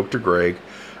school, I spoke to Greg.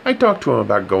 I talked to him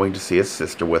about going to see his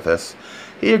sister with us.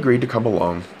 He agreed to come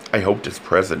along. I hoped his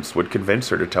presence would convince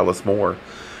her to tell us more.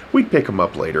 We'd pick him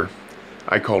up later.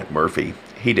 I called Murphy.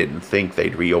 He didn't think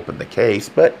they'd reopen the case,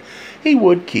 but he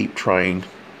would keep trying.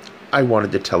 I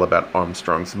wanted to tell about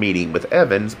Armstrong's meeting with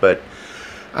Evans, but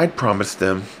I'd promised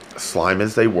them, slime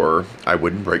as they were, I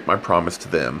wouldn't break my promise to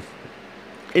them.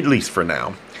 At least for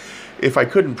now. If I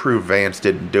couldn't prove Vance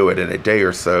didn't do it in a day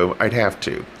or so, I'd have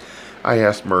to. I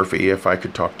asked Murphy if I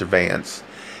could talk to Vance.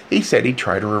 He said he'd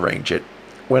try to arrange it.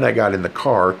 When I got in the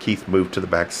car, Keith moved to the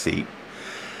back seat.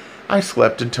 I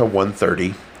slept until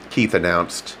 1:30. Keith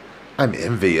announced. I'm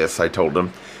envious, I told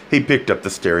him. He picked up the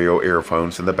stereo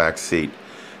earphones in the back seat.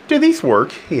 Do these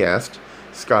work? He asked.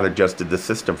 Scott adjusted the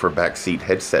system for backseat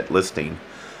headset listening.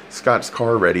 Scott's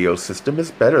car radio system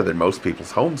is better than most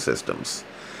people's home systems.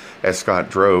 As Scott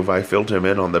drove, I filled him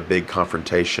in on the big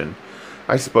confrontation.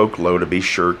 I spoke low to be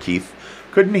sure Keith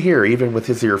couldn't hear even with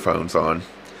his earphones on.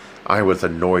 I was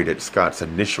annoyed at Scott's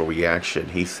initial reaction.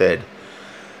 He said,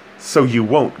 So you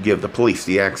won't give the police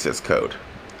the access code?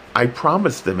 I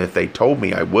promised them if they told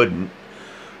me I wouldn't.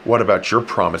 What about your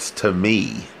promise to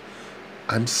me?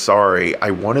 I'm sorry,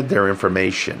 I wanted their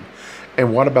information.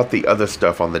 And what about the other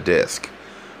stuff on the disc?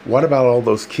 What about all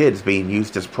those kids being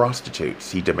used as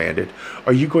prostitutes? He demanded.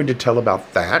 Are you going to tell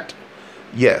about that?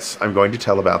 Yes, I'm going to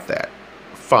tell about that.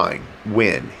 Fine.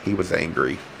 When? He was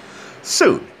angry.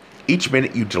 Soon. Each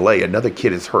minute you delay, another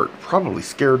kid is hurt, probably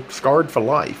scarred for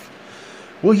life.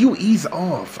 Will you ease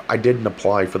off? I didn't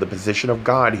apply for the position of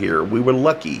God here. We were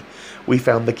lucky. We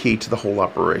found the key to the whole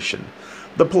operation.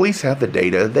 The police have the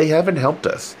data. They haven't helped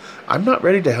us. I'm not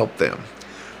ready to help them.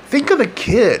 Think of the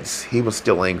kids. He was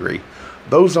still angry.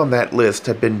 Those on that list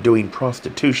have been doing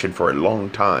prostitution for a long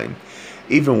time.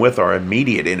 Even with our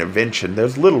immediate intervention,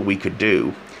 there's little we could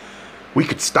do. We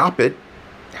could stop it.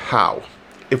 How?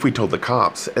 If we told the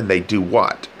cops, and they do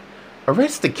what?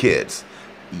 Arrest the kids.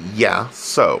 Yeah,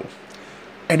 so.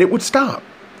 And it would stop.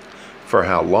 For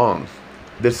how long?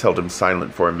 This held him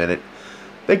silent for a minute.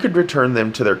 They could return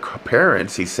them to their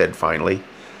parents, he said finally.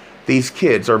 These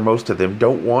kids, or most of them,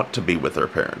 don't want to be with their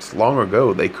parents. Long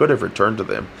ago, they could have returned to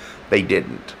them. They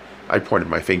didn't. I pointed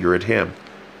my finger at him.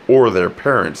 Or their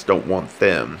parents don't want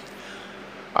them.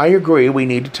 I agree we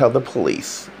need to tell the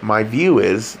police. My view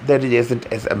is that it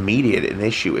isn't as immediate an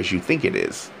issue as you think it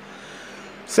is.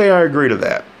 Say I agree to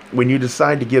that. When you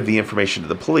decide to give the information to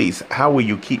the police, how will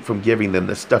you keep from giving them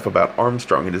the stuff about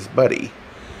Armstrong and his buddy?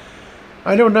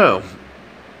 I don't know.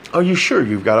 Are you sure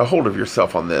you've got a hold of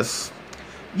yourself on this?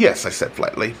 Yes, I said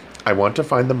flatly. I want to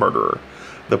find the murderer.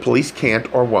 The police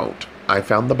can't or won't. I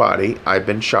found the body. I've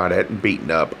been shot at and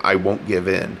beaten up. I won't give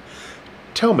in.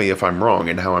 Tell me if I'm wrong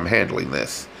in how I'm handling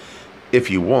this. If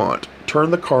you want,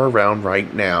 turn the car around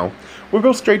right now. We'll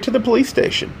go straight to the police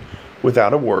station.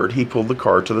 Without a word, he pulled the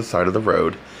car to the side of the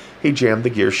road. He jammed the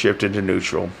gear shift into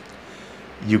neutral.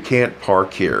 You can't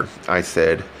park here, I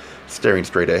said, staring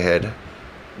straight ahead.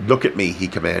 Look at me, he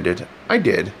commanded. I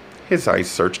did. His eyes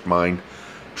searched mine.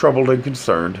 Troubled and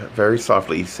concerned, very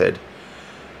softly he said,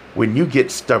 When you get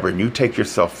stubborn, you take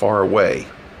yourself far away.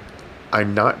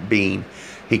 I'm not being...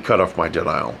 He cut off my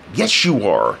denial. Yes, you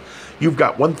are. You've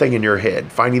got one thing in your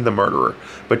head, finding the murderer,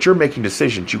 but you're making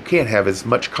decisions you can't have as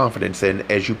much confidence in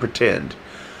as you pretend.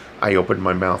 I opened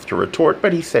my mouth to retort,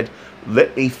 but he said,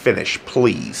 Let me finish,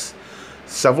 please.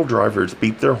 Several drivers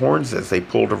beeped their horns as they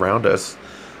pulled around us.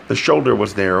 The shoulder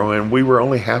was narrow, and we were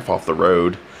only half off the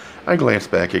road. I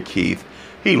glanced back at Keith.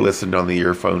 He listened on the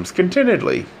earphones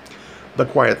contentedly. The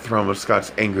quiet thrum of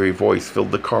Scott's angry voice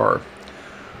filled the car.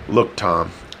 Look,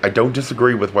 Tom, I don't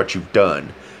disagree with what you've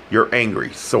done. You're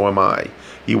angry, so am I.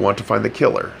 You want to find the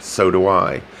killer, so do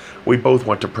I. We both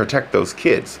want to protect those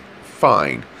kids.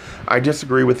 Fine. I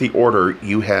disagree with the order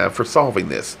you have for solving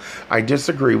this. I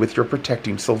disagree with your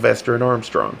protecting Sylvester and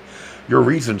Armstrong. Your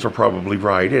reasons are probably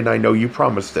right, and I know you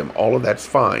promised them. All of that's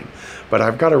fine. But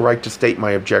I've got a right to state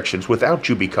my objections without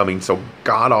you becoming so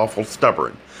god-awful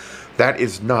stubborn. That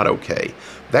is not okay.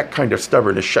 That kind of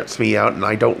stubbornness shuts me out, and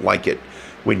I don't like it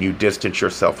when you distance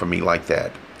yourself from me like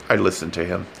that. I listened to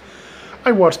him.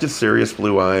 I watched his serious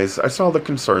blue eyes. I saw the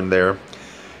concern there.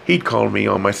 He'd called me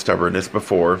on my stubbornness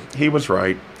before. He was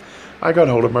right. I got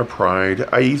hold of my pride.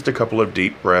 I eased a couple of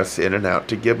deep breaths in and out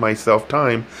to give myself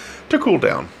time to cool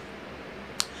down.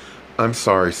 I'm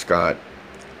sorry, Scott.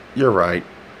 You're right.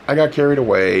 I got carried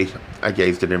away. I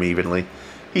gazed at him evenly.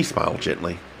 He smiled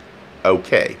gently.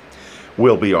 Okay.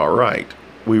 We'll be all right.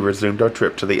 We resumed our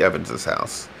trip to the Evans'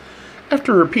 house.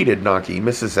 After repeated knocking,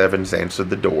 Mrs. Evans answered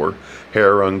the door,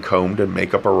 hair uncombed and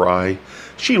makeup awry.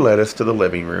 She led us to the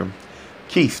living room.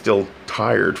 Keith, still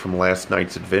tired from last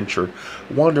night's adventure,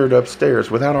 wandered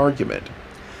upstairs without argument.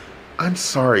 I'm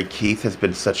sorry Keith has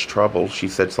been such trouble, she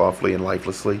said softly and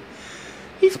lifelessly.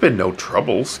 He's been no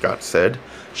trouble, Scott said.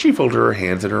 She folded her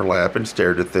hands in her lap and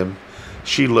stared at them.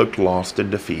 She looked lost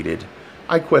and defeated.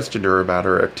 I questioned her about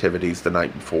her activities the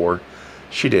night before.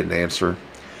 She didn't answer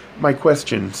my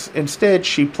questions. Instead,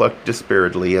 she plucked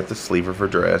dispiritedly at the sleeve of her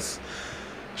dress.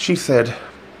 She said,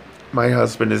 My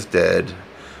husband is dead.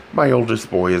 My oldest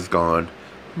boy is gone.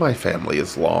 My family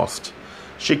is lost.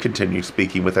 She continued,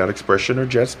 speaking without expression or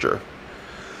gesture.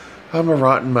 I'm a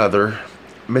rotten mother.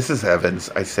 Mrs. Evans,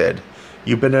 I said,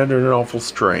 you've been under an awful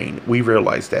strain. We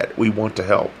realize that. We want to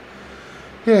help.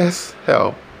 Yes,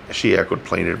 help, she echoed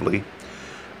plaintively.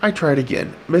 I tried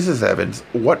again. Mrs. Evans,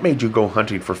 what made you go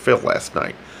hunting for Phil last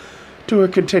night? To her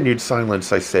continued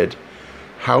silence, I said,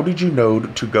 How did you know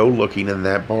to go looking in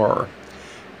that bar?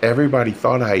 Everybody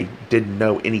thought I didn't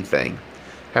know anything.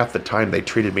 Half the time they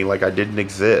treated me like I didn't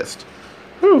exist.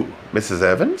 Who? Mrs.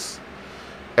 Evans?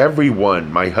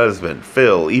 Everyone. My husband,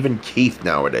 Phil, even Keith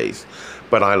nowadays.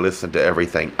 But I listened to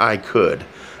everything I could.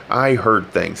 I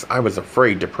heard things. I was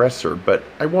afraid to press her, but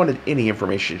I wanted any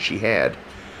information she had.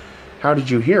 How did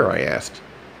you hear? I asked.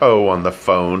 Oh, on the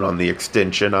phone, on the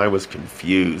extension. I was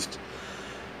confused.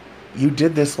 You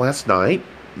did this last night?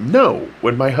 No,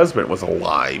 when my husband was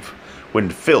alive. When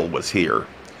Phil was here.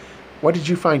 What did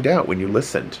you find out when you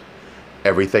listened?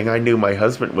 Everything I knew. My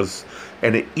husband was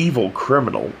an evil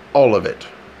criminal. All of it.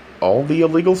 All the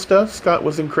illegal stuff? Scott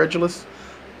was incredulous.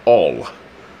 All.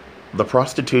 The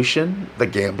prostitution? The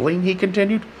gambling? He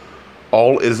continued.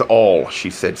 All is all, she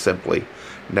said simply.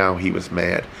 Now he was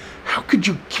mad. How could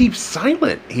you keep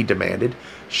silent? He demanded.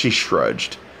 She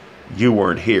shrugged. You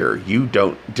weren't here. You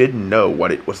didn't know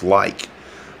what it was like.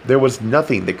 There was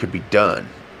nothing that could be done.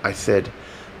 I said,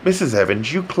 Mrs.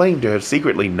 Evans, you claim to have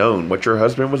secretly known what your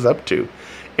husband was up to.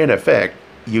 In effect,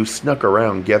 you snuck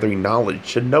around gathering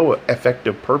knowledge to no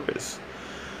effective purpose.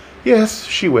 Yes,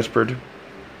 she whispered.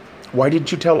 Why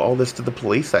didn't you tell all this to the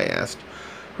police? I asked.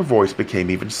 Her voice became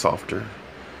even softer.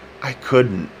 I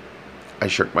couldn't. I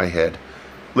shook my head.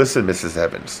 Listen, Mrs.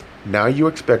 Evans, now you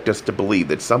expect us to believe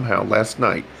that somehow last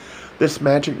night this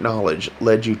magic knowledge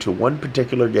led you to one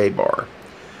particular gay bar.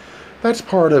 That's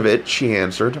part of it, she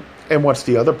answered. And what's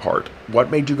the other part? What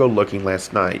made you go looking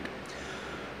last night?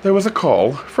 There was a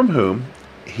call. From whom?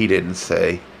 He didn't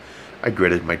say. I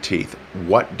gritted my teeth.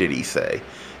 What did he say?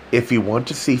 If you want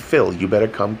to see Phil, you better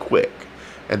come quick.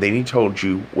 And then he told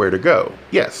you where to go.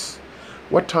 Yes.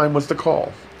 What time was the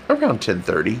call? Around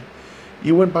 10:30.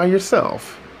 You went by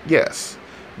yourself? Yes.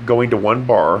 Going to one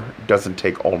bar doesn't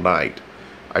take all night.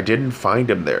 I didn't find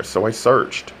him there, so I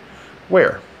searched.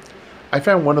 Where? I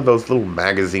found one of those little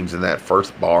magazines in that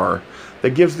first bar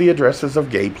that gives the addresses of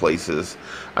gay places.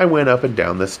 I went up and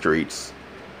down the streets.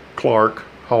 Clark,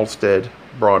 Halstead,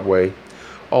 Broadway,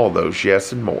 all those,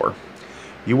 yes, and more.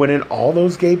 You went in all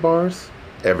those gay bars?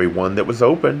 Every one that was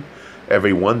open.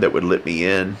 Every one that would let me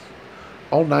in.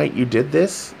 All night you did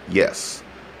this? Yes.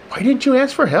 Why didn't you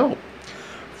ask for help?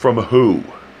 From who?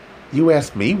 You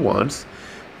asked me once,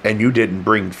 and you didn't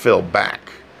bring Phil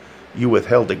back. You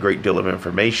withheld a great deal of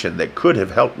information that could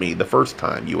have helped me the first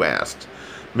time you asked.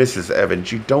 Mrs.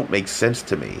 Evans, you don't make sense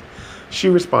to me. She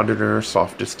responded in her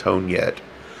softest tone yet.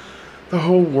 The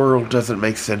whole world doesn't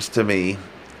make sense to me.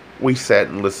 We sat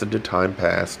and listened to time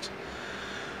pass.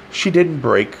 She didn't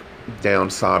break down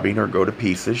sobbing or go to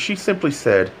pieces. She simply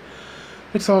said,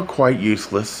 It's all quite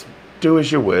useless. Do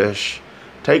as you wish.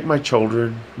 Take my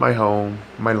children, my home,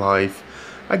 my life.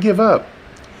 I give up.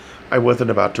 I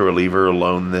wasn't about to leave her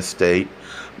alone in this state.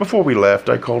 Before we left,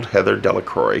 I called Heather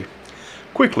Delacroix.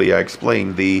 Quickly, I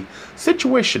explained the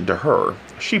situation to her.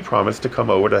 She promised to come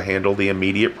over to handle the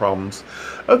immediate problems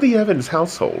of the Evans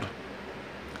household.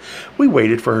 We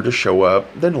waited for her to show up,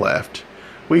 then left.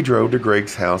 We drove to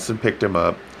Greg's house and picked him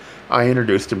up. I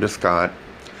introduced him to Scott.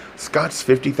 Scott's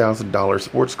 $50,000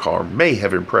 sports car may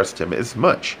have impressed him as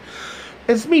much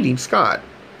as meeting Scott.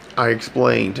 I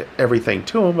explained everything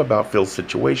to him about Phil's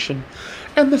situation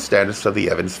and the status of the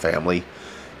Evans family.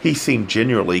 He seemed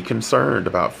genuinely concerned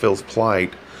about Phil's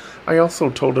plight. I also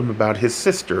told him about his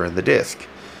sister and the disc.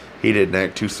 He didn't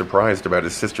act too surprised about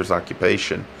his sister's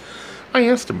occupation. I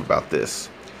asked him about this.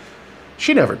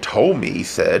 She never told me, he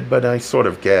said, but I sort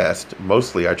of guessed.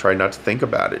 Mostly I tried not to think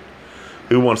about it.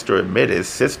 Who wants to admit his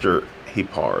sister, he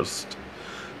paused,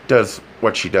 does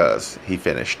what she does, he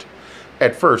finished.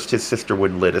 At first, his sister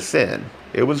wouldn't let us in.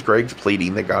 It was Greg's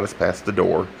pleading that got us past the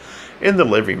door. In the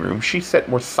living room, she sat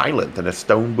more silent than a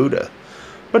stone Buddha,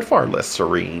 but far less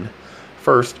serene.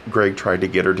 First, Greg tried to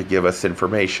get her to give us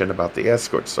information about the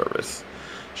escort service.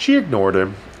 She ignored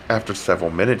him. After several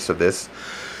minutes of this,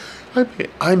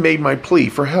 I made my plea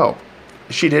for help.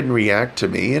 She didn't react to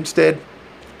me. Instead,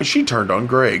 she turned on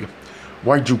Greg.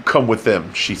 "Why'd you come with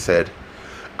them?" she said.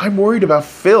 "I'm worried about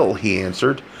Phil," he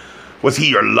answered. "Was he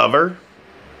your lover?"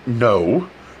 "No."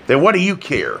 "Then what do you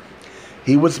care?"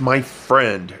 "He was my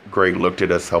friend." Greg looked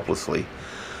at us helplessly.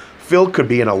 "Phil could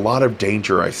be in a lot of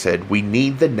danger," I said. "We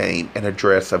need the name and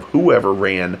address of whoever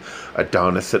ran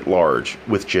Adonis at Large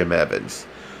with Jim Evans."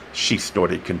 She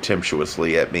snorted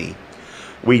contemptuously at me.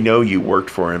 "We know you worked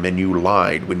for him and you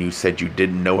lied when you said you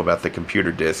didn't know about the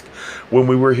computer disk when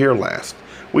we were here last.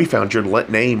 We found your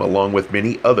name along with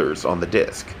many others on the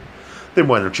disk." "Then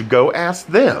why don't you go ask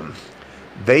them?"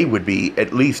 "They would be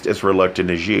at least as reluctant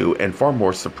as you and far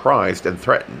more surprised and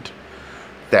threatened."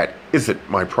 "That isn't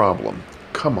my problem."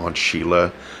 "Come on,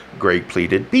 Sheila," Greg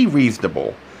pleaded. "Be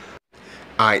reasonable."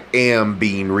 "I am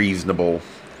being reasonable.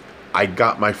 I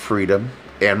got my freedom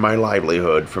and my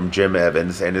livelihood from Jim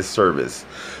Evans and his service.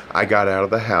 I got out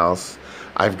of the house.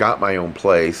 I've got my own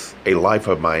place, a life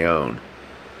of my own."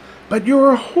 "But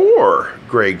you're a whore,"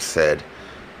 Greg said.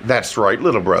 "That's right,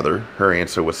 little brother." Her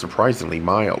answer was surprisingly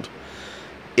mild.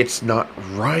 "It's not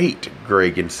right,"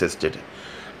 Greg insisted.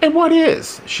 "And what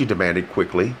is?" she demanded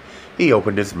quickly. He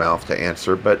opened his mouth to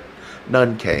answer, but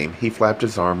none came. He flapped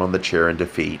his arm on the chair in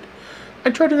defeat.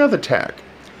 I tried another tack.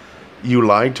 "You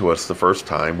lied to us the first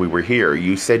time we were here.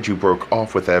 You said you broke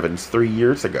off with Evans 3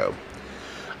 years ago."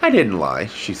 "I didn't lie,"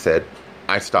 she said.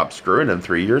 "I stopped screwing him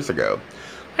 3 years ago.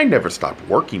 I never stopped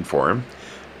working for him."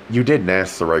 "You didn't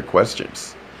ask the right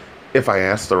questions." "If I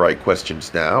ask the right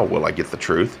questions now, will I get the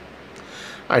truth?"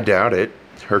 "I doubt it."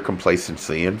 Her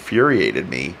complacency infuriated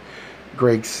me.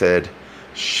 Greg said,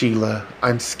 "Sheila,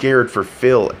 I'm scared for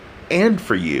Phil and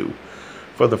for you."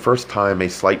 For the first time, a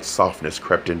slight softness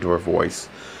crept into her voice.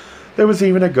 There was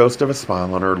even a ghost of a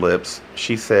smile on her lips.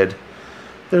 She said,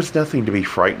 "There's nothing to be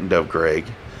frightened of, Greg."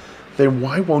 "Then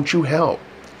why won't you help?"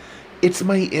 "It's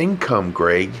my income,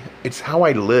 Greg. It's how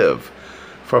I live."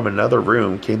 From another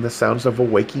room came the sounds of a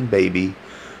waking baby.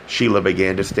 Sheila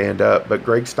began to stand up, but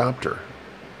Greg stopped her.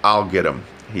 "I'll get him,"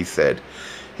 he said.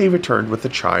 He returned with the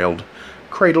child,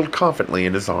 cradled confidently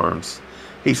in his arms.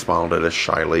 He smiled at us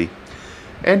shyly,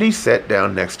 and he sat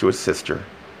down next to his sister.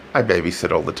 I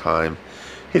babysit all the time.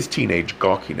 His teenage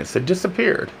gawkiness had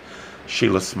disappeared.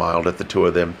 Sheila smiled at the two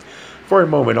of them. For a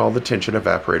moment, all the tension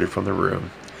evaporated from the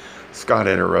room. Scott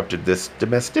interrupted this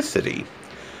domesticity.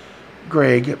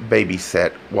 "Greg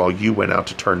babysat while you went out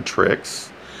to turn tricks?"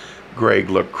 Greg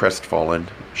looked crestfallen.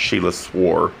 Sheila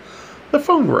swore. The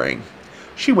phone rang.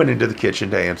 She went into the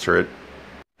kitchen to answer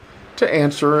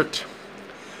it.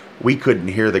 We couldn't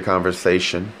hear the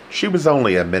conversation. She was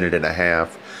only a minute and a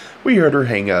half. We heard her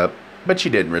hang up, but she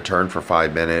didn't return for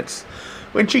 5 minutes.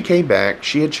 When she came back,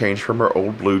 she had changed from her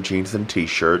old blue jeans and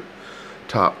t-shirt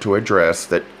top to a dress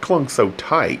that clung so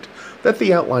tight that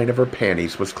the outline of her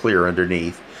panties was clear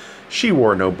underneath. She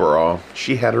wore no bra.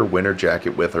 She had her winter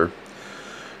jacket with her.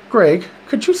 "Greg,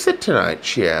 could you sit tonight?"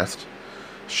 she asked.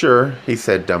 "Sure," he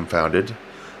said, dumbfounded.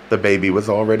 The baby was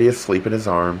already asleep in his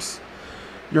arms.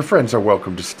 "Your friends are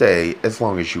welcome to stay as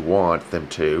long as you want them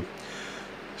to."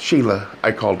 "Sheila,"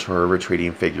 I called to her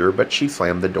retreating figure, but she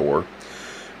slammed the door.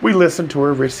 We listened to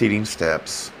her receding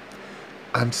steps.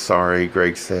 "I'm sorry,"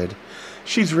 Greg said.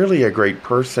 "She's really a great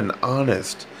person,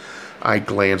 honest." I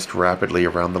glanced rapidly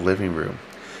around the living room.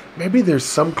 "Maybe there's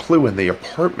some clue in the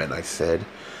apartment," I said.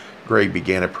 Greg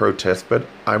began a protest, but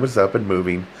I was up and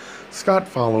moving. Scott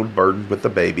followed, burdened with the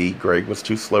baby. Greg was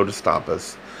too slow to stop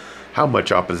us. How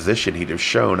much opposition he'd have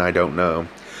shown, I don't know.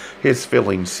 His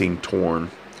feelings seemed torn.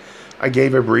 I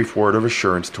gave a brief word of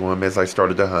assurance to him as I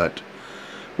started to hunt.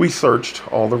 We searched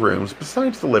all the rooms.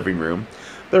 Besides the living room,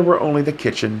 there were only the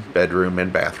kitchen, bedroom,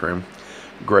 and bathroom.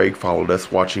 Greg followed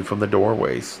us, watching from the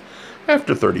doorways.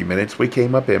 After 30 minutes, we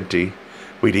came up empty.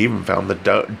 We'd even found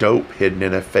the dope hidden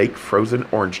in a fake frozen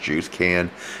orange juice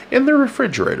can in the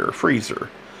refrigerator freezer.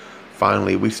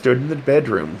 Finally, we stood in the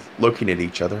bedroom, looking at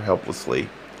each other helplessly.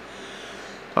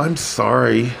 "I'm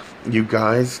sorry, you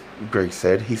guys," Greg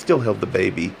said. He still held the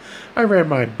baby. I ran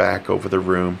my back over the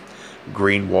room.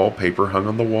 Green wallpaper hung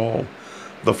on the wall.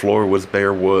 The floor was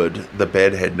bare wood. The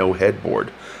bed had no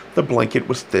headboard. The blanket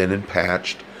was thin and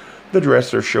patched. The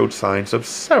dresser showed signs of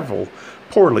several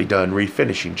poorly done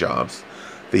refinishing jobs.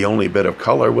 The only bit of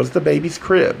color was the baby's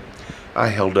crib. I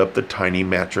held up the tiny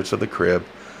mattress of the crib,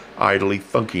 idly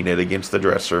thunking it against the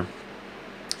dresser.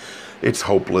 "It's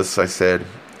hopeless," I said.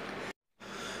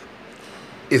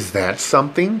 "Is that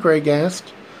something?" Greg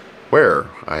asked. "Where?"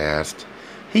 I asked.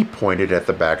 He pointed at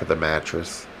the back of the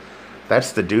mattress.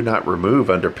 "That's the do not remove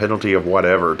under penalty of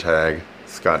whatever tag,"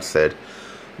 Scott said.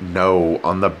 "No,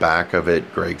 on the back of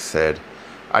it," Greg said.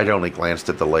 I'd only glanced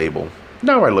at the label.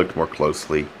 Now I looked more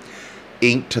closely.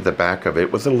 Inked to the back of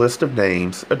it was a list of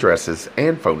names, addresses,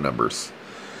 and phone numbers.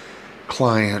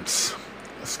 "Clients,"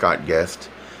 Scott guessed.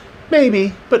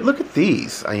 "Maybe, but look at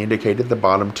these." I indicated the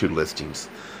bottom two listings.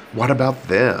 "What about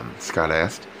them?" Scott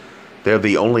asked. "They're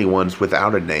the only ones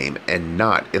without a name and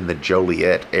not in the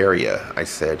Joliet area," I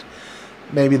said.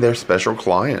 "Maybe they're special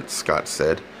clients," Scott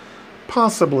said.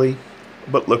 "Possibly,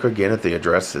 but look again at the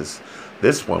addresses.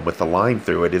 This one with the line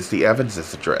through it is the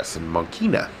Evans' address in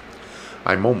Monkina.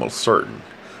 I'm almost certain.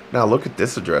 Now look at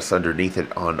this address underneath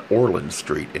it on Orland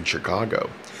Street in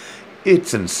Chicago.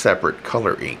 It's in separate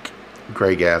color ink."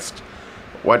 Greg asked,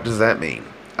 "What does that mean?"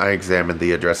 I examined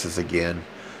the addresses again.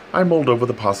 I mulled over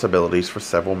the possibilities for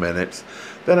several minutes.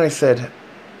 Then I said,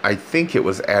 "I think it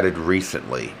was added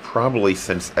recently, probably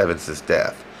since Evans'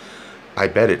 death. I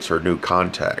bet it's her new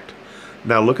contact.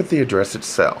 Now look at the address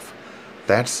itself.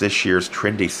 That's this year's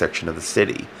trendy section of the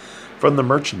city, from the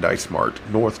Merchandise Mart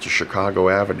north to Chicago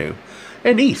Avenue,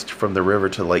 and east from the river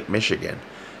to Lake Michigan.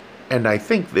 And I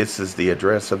think this is the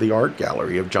address of the art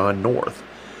gallery of John North,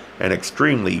 an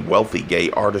extremely wealthy gay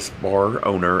artist, bar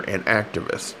owner, and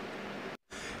activist.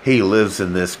 He lives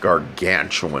in this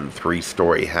gargantuan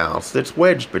 3-story house that's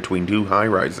wedged between two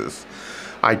high-rises.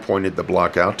 I pointed the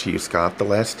block out to you, Scott, the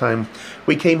last time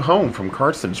we came home from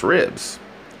Carson's Ribs."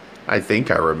 "I think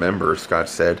I remember," Scott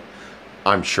said.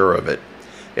 "I'm sure of it.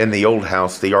 In the old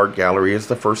house, the art gallery is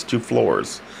the first 2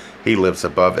 floors. He lives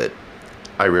above it."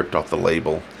 I ripped off the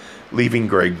label. Leaving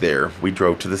Greg there, we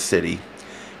drove to the city.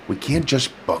 "We can't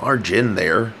just barge in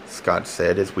there," Scott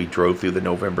said as we drove through the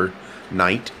November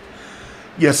night.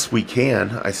 "Yes, we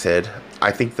can," I said.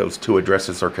 "I think those 2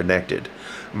 addresses are connected.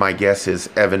 My guess is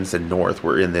Evans and North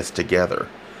were in this together."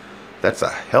 "That's a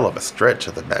hell of a stretch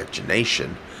of the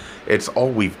imagination. It's all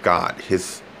we've got."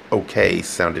 His okay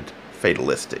sounded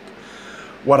fatalistic.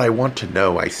 "What I want to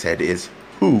know," I said, "is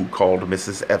who called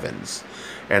Mrs. Evans.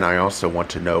 And I also want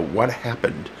to know what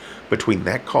happened between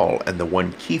that call and the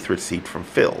one Keith received from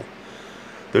Phil.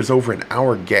 There's over an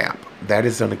hour gap. That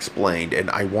is unexplained, and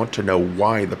I want to know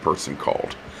why the person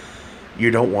called."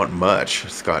 "You don't want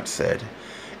much," Scott said.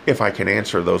 "If I can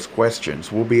answer those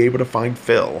questions, we'll be able to find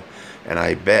Phil, and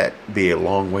I bet be a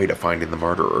long way to finding the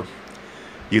murderer."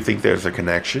 "You think there's a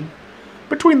connection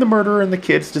between the murder and the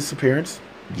kid's disappearance?"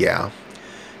 "Yeah.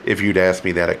 If you'd asked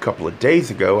me that a couple of days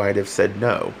ago, I'd have said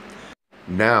no.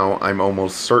 Now I'm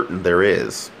almost certain there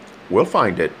is. We'll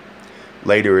find it."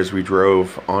 Later, as we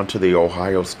drove onto the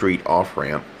Ohio Street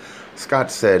off-ramp,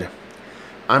 Scott said,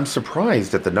 "I'm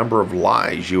surprised at the number of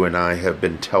lies you and I have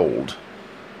been told."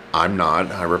 "I'm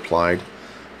not," I replied.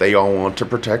 "They all want to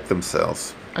protect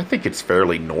themselves. I think it's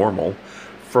fairly normal.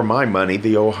 For my money,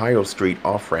 the Ohio Street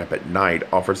off-ramp at night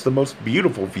offers the most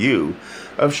beautiful view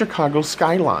of Chicago's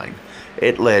skyline.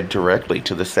 It led directly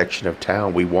to the section of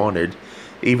town we wanted.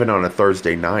 Even on a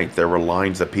Thursday night, there were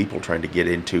lines of people trying to get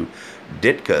into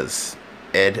Ditka's,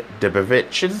 Ed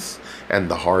Debovich's, and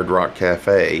the Hard Rock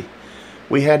Cafe.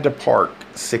 We had to park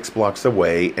 6 blocks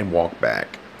away and walk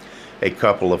back. A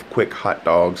couple of quick hot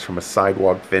dogs from a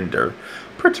sidewalk vendor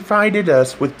provided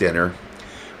us with dinner.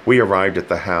 We arrived at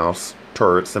the house.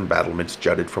 Turrets and battlements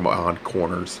jutted from odd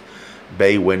corners.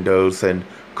 Bay windows and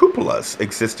cupolas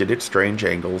existed at strange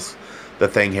angles. The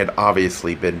thing had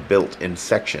obviously been built in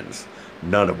sections,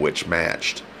 none of which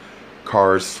matched.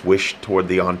 Cars swished toward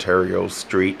the Ontario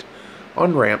Street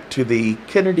on-ramp to the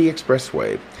Kennedy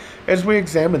Expressway. As we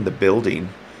examined the building,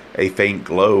 a faint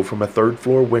glow from a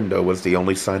third-floor window was the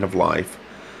only sign of life.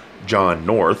 John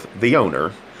North, the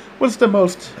owner, was the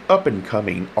most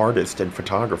up-and-coming artist and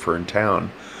photographer in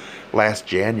town. Last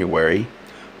January,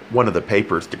 one of the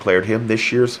papers declared him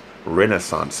this year's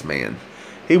Renaissance man.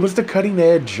 He was the cutting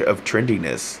edge of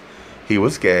trendiness. He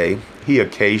was gay. He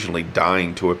occasionally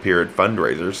deigned to appear at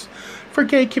fundraisers for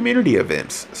gay community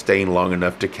events, staying long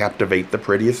enough to captivate the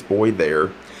prettiest boy there,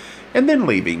 and then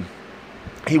leaving.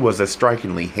 He was a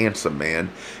strikingly handsome man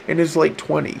in his late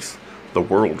 20s. The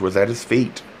world was at his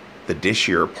feet. The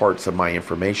dishier parts of my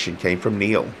information came from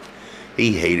Neil.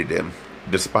 He hated him.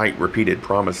 Despite repeated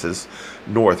promises,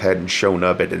 North hadn't shown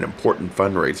up at an important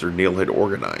fundraiser Neil had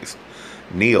organized.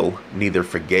 Neil neither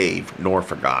forgave nor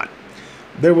forgot.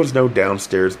 There was no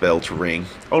downstairs bell to ring,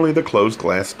 only the closed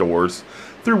glass doors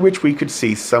through which we could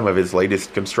see some of his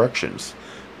latest constructions.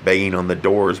 Banging on the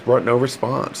doors brought no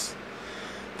response.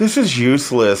 "This is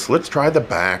useless. Let's try the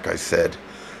back," I said.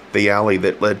 The alley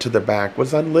that led to the back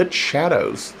was unlit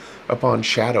shadows upon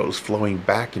shadows flowing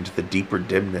back into the deeper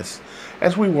dimness.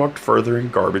 As we walked further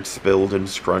and garbage spilled and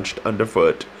scrunched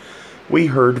underfoot, we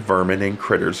heard vermin and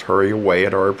critters hurry away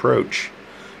at our approach.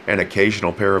 An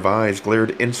occasional pair of eyes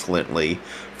glared insolently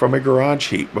from a garage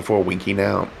heap before winking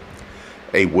out.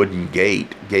 A wooden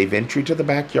gate gave entry to the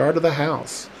backyard of the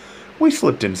house. We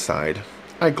slipped inside.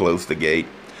 I closed the gate.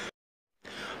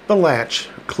 The latch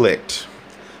clicked.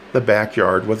 The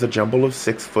backyard was a jumble of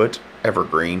 6-foot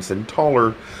evergreens and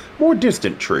taller, more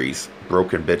distant trees.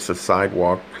 Broken bits of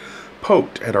sidewalk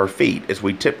poked at our feet as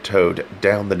we tiptoed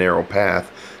down the narrow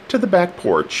path to the back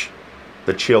porch.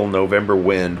 The chill November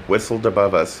wind whistled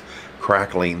above us,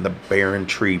 crackling the barren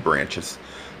tree branches.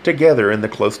 Together in the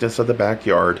closeness of the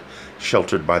backyard,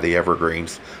 sheltered by the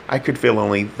evergreens, I could feel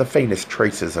only the faintest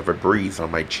traces of a breeze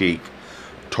on my cheek.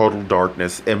 Total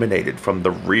darkness emanated from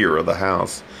the rear of the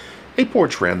house. A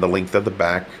porch ran the length of the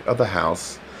back of the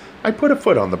house. I put a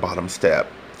foot on the bottom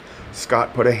step.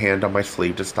 Scott put a hand on my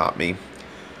sleeve to stop me.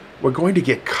 "We're going to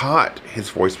get caught." His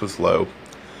voice was low.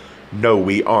 "No,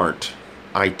 we aren't."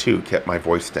 I, too, kept my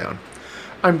voice down.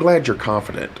 "I'm glad you're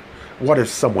confident. What if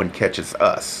someone catches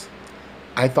us?"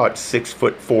 "I thought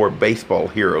 6'4" baseball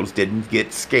heroes didn't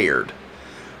get scared."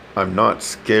 "I'm not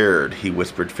scared," he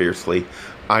whispered fiercely.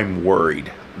 "I'm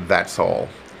worried. That's all."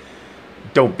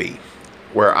 "Don't be."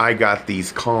 Where I got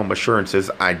these calm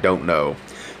assurances, I don't know.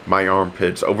 My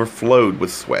armpits overflowed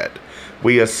with sweat.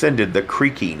 We ascended the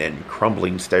creaking and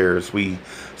crumbling stairs. We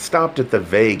stopped at the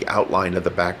vague outline of the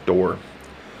back door.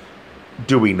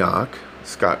 "Do we knock?"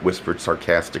 Scott whispered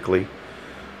sarcastically.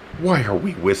 "Why are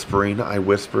we whispering?" I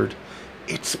whispered.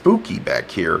 "It's spooky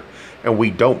back here, and we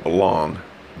don't belong.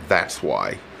 That's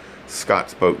why."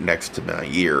 Scott spoke next to my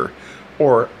ear,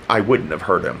 or I wouldn't have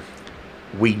heard him.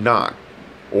 "We knocked,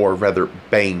 or rather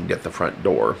banged at the front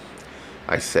door,"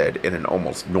 I said in an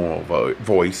almost normal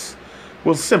voice.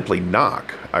 "We'll simply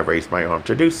knock." I raised my arm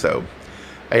to do so.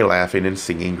 A laughing and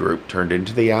singing group turned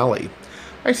into the alley.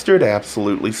 I stood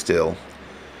absolutely still.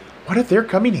 "What if they're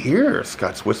coming here?"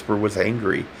 Scott's whisper was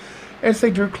angry. As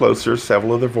they drew closer,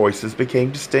 several of their voices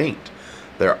became distinct.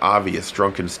 Their obvious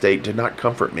drunken state did not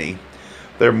comfort me.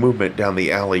 Their movement down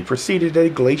the alley proceeded at a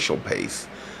glacial pace.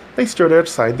 They stood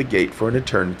outside the gate for an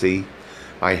eternity.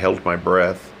 I held my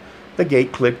breath. The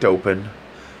gate clicked open.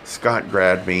 Scott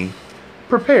grabbed me,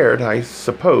 prepared, I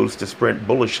suppose, to sprint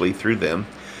bullishly through them.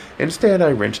 Instead,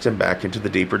 I wrenched him back into the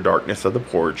deeper darkness of the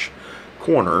porch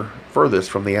corner furthest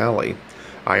from the alley.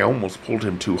 I almost pulled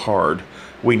him too hard.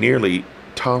 We nearly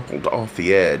toppled off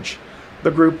the edge.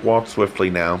 The group walked swiftly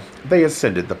now. They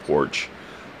ascended the porch.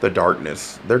 The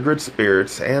darkness, their good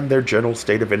spirits, and their general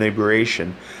state of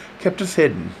inebriation kept us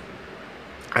hidden.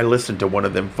 I listened to one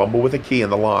of them fumble with a key in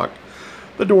the lock.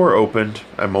 The door opened.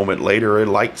 A moment later, a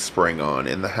light sprang on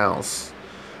in the house.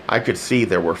 I could see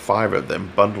there were 5 of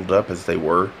them, bundled up as they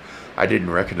were. I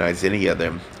didn't recognize any of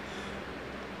them.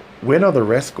 "When are the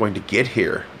rest going to get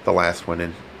here?" the last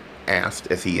one asked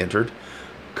as he entered.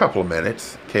 "Couple of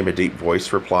minutes," came a deep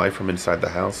voice reply from inside the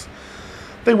house.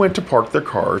 They went to park their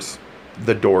cars.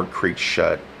 The door creaked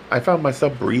shut. I found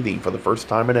myself breathing for the first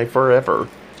time in forever.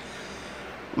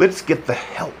 "Let's get the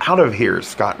hell out of here,"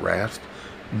 Scott rasped.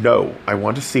 "No, I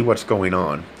want to see what's going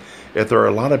on. If there are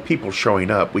a lot of people showing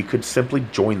up, we could simply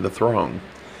join the throng."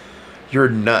 "You're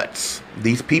nuts.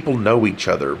 These people know each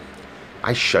other."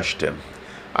 I shushed him.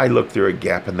 I looked through a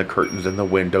gap in the curtains in the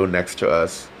window next to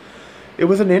us. It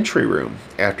was an entry room.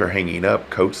 After hanging up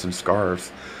coats and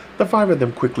scarves, the 5 of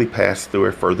them quickly passed through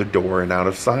a further door and out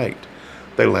of sight.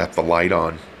 They left the light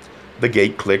on. The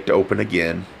gate clicked open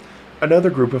again. Another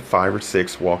group of 5 or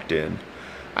 6 walked in.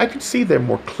 I could see them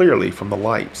more clearly from the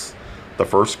lights. The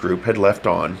first group had left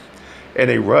on. In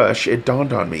a rush, it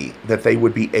dawned on me that they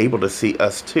would be able to see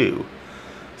us too.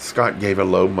 Scott gave a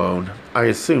low moan. I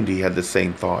assumed he had the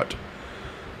same thought.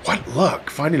 "What luck,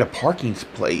 finding a parking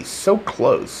place so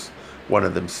close," one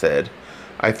of them said.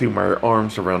 I threw my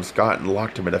arms around Scott and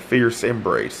locked him in a fierce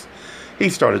embrace. He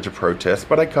started to protest,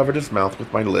 but I covered his mouth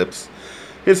with my lips.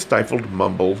 His stifled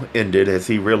mumble ended as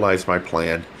he realized my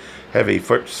plan. Heavy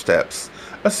footsteps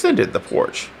ascended the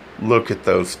porch. "Look at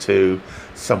those two,"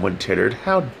 someone tittered.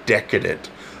 "How decadent,"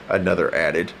 another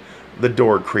added. The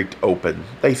door creaked open.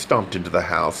 They stomped into the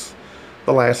house.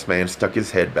 The last man stuck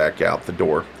his head back out the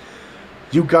door.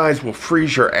 "You guys will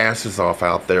freeze your asses off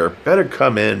out there. Better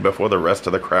come in before the rest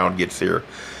of the crowd gets here,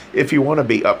 if you want to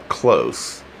be up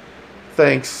close."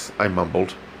 "Thanks," I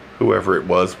mumbled. Whoever it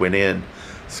was went in.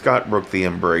 Scott broke the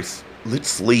embrace.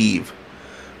 "Let's leave."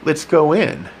 "Let's go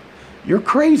in." "You're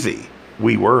crazy."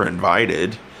 "We were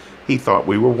invited." He thought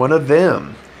we were one of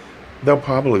them. "There'll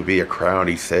probably be a crowd,"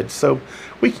 he said, "so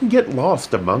we can get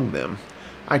lost among them."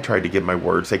 I tried to give my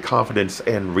words a confidence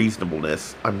and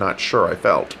reasonableness I'm not sure I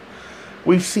felt.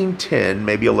 "We've seen 10,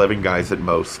 maybe 11 guys at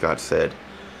most," Scott said.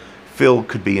 "Phil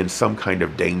could be in some kind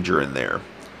of danger in there."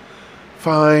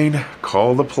 "Fine,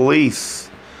 call the police."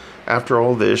 After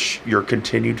all this, your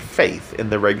continued faith in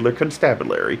the regular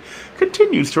constabulary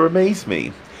continues to amaze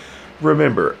me.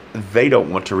 Remember, they don't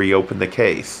want to reopen the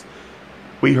case.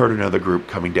 We heard another group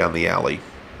coming down the alley.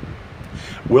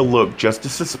 "We'll look just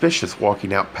as suspicious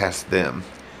walking out past them."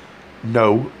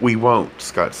 "No, we won't,"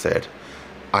 Scott said.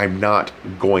 "I'm not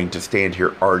going to stand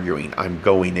here arguing. I'm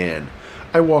going in."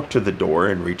 I walked to the door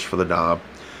and reached for the knob.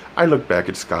 I looked back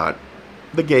at Scott.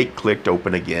 The gate clicked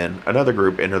open again. Another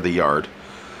group entered the yard.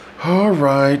 "All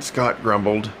right," Scott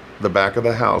grumbled. The back of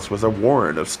the house was a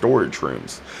warren of storage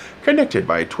rooms, connected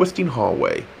by a twisting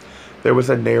hallway. There was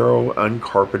a narrow,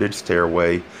 uncarpeted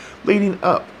stairway leading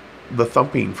up. The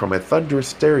thumping from a thunderous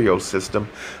stereo system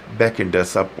beckoned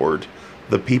us upward.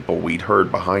 The people we'd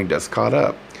heard behind us caught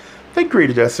up. They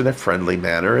greeted us in a friendly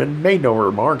manner and made no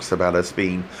remarks about us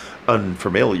being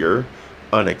unfamiliar,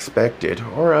 unexpected,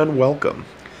 or unwelcome.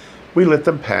 We let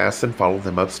them pass and followed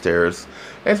them upstairs.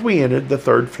 As we entered the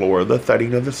third floor, the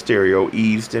thudding of the stereo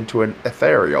eased into an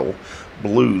ethereal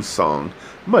blues song,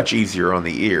 much easier on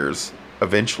the ears.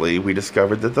 Eventually, we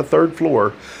discovered that the third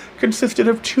floor consisted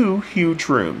of 2 huge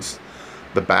rooms.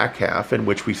 The back half, in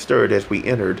which we stood as we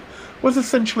entered, was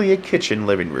essentially a kitchen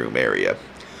living room area.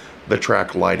 The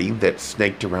track lighting that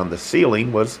snaked around the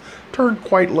ceiling was turned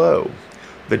quite low.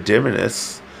 The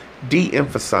dimness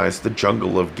de-emphasized the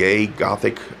jungle of gay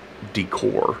Gothic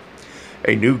decor.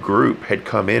 A new group had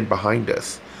come in behind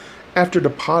us. After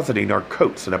depositing our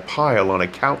coats in a pile on a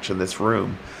couch in this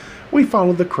room, we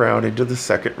followed the crowd into the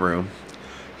second room.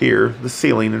 Here, the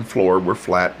ceiling and floor were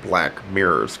flat black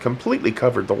mirrors, completely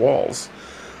covered the walls.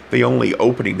 The only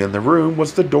opening in the room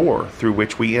was the door through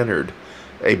which we entered.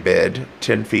 A bed,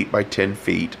 10 feet by 10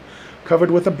 feet, covered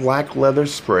with a black leather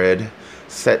spread,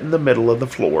 set in the middle of the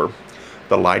floor.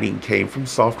 The lighting came from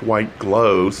soft white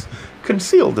glows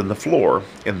concealed in the floor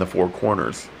in the 4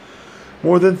 corners.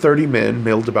 More than 30 men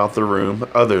milled about the room,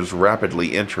 others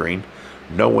rapidly entering.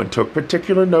 No one took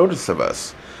particular notice of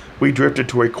us. We drifted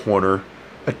to a corner,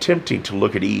 attempting to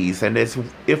look at ease and as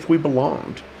if we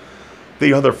belonged.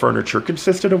 The other furniture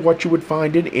consisted of what you would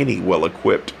find in any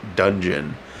well-equipped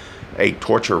dungeon. A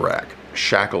torture rack,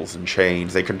 shackles and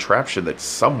chains, a contraption that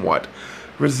somewhat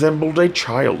resembled a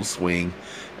child's swing,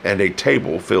 and a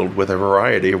table filled with a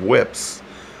variety of whips.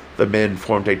 The men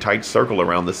formed a tight circle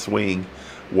around the swing.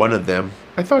 One of them,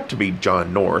 I thought to be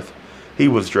John North. He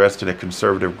was dressed in a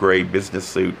conservative gray business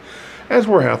suit, as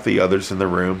were half the others in the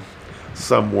room.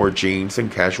 Some wore jeans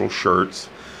and casual shirts.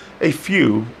 A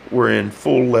few were in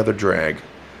full leather drag.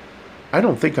 "I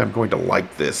don't think I'm going to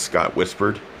like this," Scott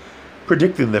whispered.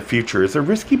 "Predicting the future is a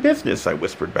risky business," I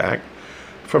whispered back.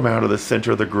 From out of the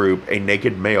center of the group, a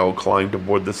naked male climbed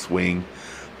aboard the swing.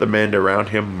 The men around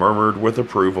him murmured with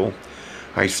approval.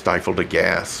 I stifled a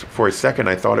gasp. For a second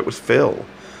I thought it was Phil.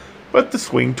 But the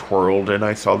swing twirled and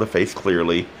I saw the face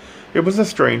clearly. It was a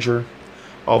stranger,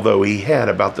 although he had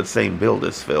about the same build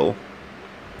as Phil.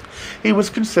 He was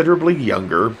considerably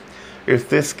younger. If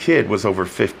this kid was over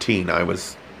 15, I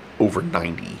was over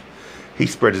 90. He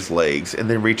spread his legs and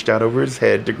then reached out over his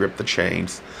head to grip the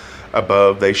chains.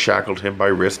 Above, they shackled him by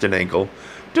wrist and ankle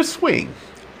to swing.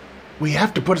 "We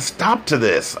have to put a stop to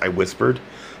this," I whispered.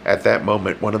 At that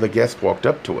moment, one of the guests walked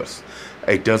up to us.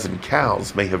 A dozen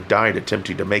cows may have died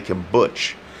attempting to make him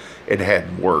butch. It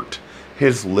hadn't worked.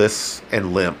 His lisp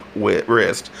and limp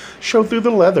wrist showed through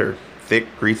the leather. Thick,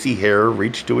 greasy hair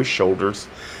reached to his shoulders.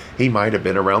 He might have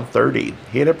been around 30.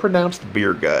 He had a pronounced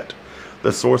beer gut,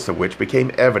 the source of which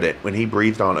became evident when he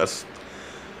breathed on us.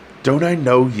 "Don't I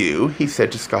know you?" he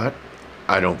said to Scott.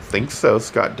 "I don't think so,"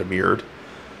 Scott demurred.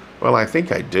 Well, I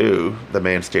think I do, the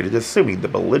man stated, assuming the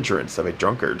belligerence of a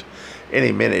drunkard.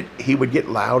 Any minute, he would get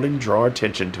loud and draw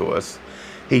attention to us.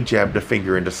 He jabbed a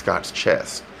finger into Scott's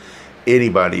chest.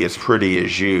 Anybody as pretty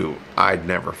as you, I'd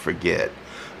never forget.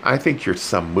 I think you're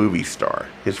some movie star.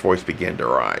 His voice began to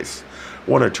rise.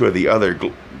 One or two of the other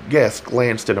guests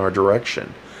glanced in our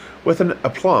direction. With an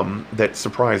aplomb that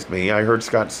surprised me, I heard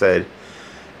Scott say,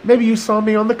 "Maybe you saw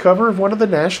me on the cover of one of the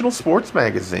national sports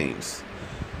magazines."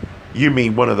 "You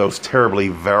mean one of those terribly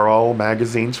virile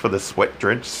magazines for the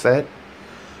sweat-drenched set?"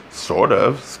 "Sort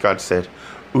of," Scott said.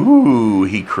 "Ooh,"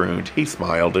 he crooned. He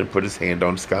smiled and put his hand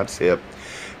on Scott's hip.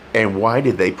 "And why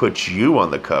did they put you on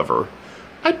the cover?"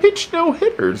 "I pitched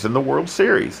no-hitters in the World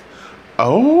Series."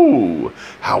 "Oh,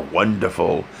 how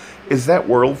wonderful. Is that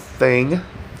world thing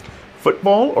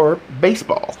football or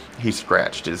baseball?" He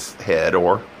scratched his head.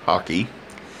 "Or hockey."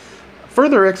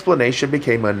 Further explanation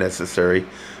became unnecessary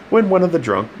when one of the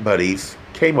drunk buddies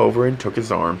came over and took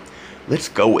his arm. "Let's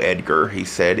go, Edgar," he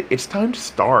said. "It's time to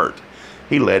start."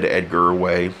 He led Edgar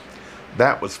away.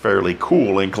 "That was fairly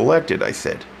cool and collected," I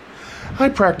said. "I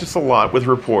practice a lot with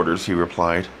reporters," he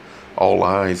replied. All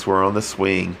eyes were on the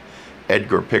swing.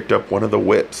 Edgar picked up one of the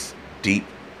whips. Deep,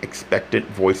 expectant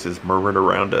voices murmured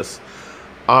around us.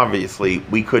 Obviously,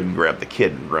 we couldn't grab the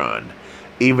kid and run.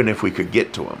 Even if we could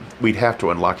get to him, we'd have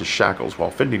to unlock his shackles while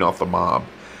fending off the mob.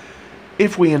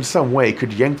 If we in some way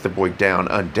could yank the boy down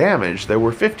undamaged, there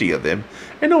were 50 of them,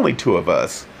 and only 2 of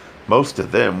us. Most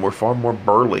of them were far more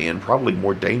burly and probably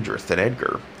more dangerous than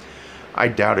Edgar. I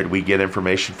doubted we'd get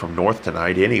information from North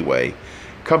tonight anyway.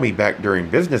 Coming back during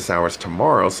business hours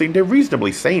tomorrow seemed a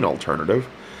reasonably sane alternative.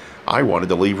 I wanted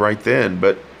to leave right then,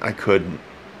 but I couldn't.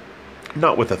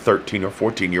 Not with a 13 or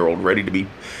 14-year-old ready to be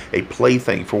a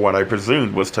plaything for what I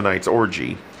presumed was tonight's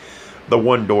orgy. The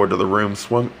one door to the room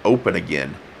swung open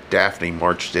again. Daphne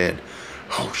marched in.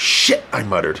 "Oh, shit," I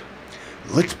muttered.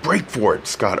 "Let's break for it,"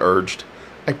 Scott urged.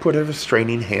 I put a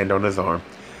restraining hand on his arm.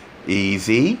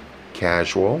 "Easy,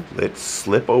 casual. Let's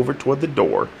slip over toward the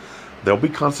door. They'll be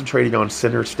concentrating on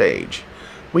center stage."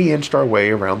 We inched our way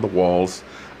around the walls.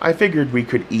 I figured we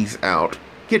could ease out,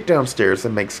 get downstairs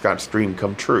and make Scott's dream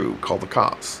come true, call the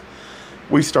cops.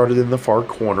 We started in the far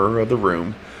corner of the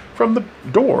room. From the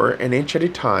door, an inch at a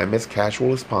time, as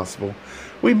casual as possible,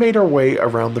 we made our way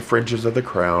around the fringes of the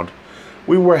crowd.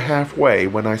 We were halfway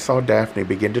when I saw Daphne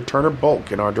begin to turn her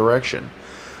bulk in our direction.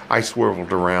 I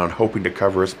swiveled around, hoping to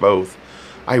cover us both.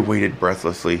 I waited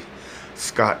breathlessly.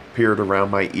 Scott peered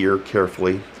around my ear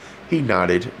carefully. He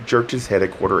nodded, jerked his head a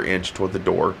quarter inch toward the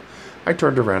door. I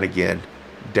turned around again.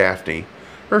 Daphne,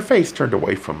 her face turned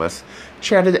away from us,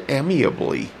 chatted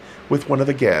amiably with one of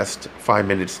the guests. 5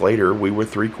 minutes later, we were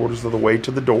 3/4 of the way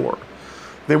to the door.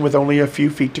 Then, with only a few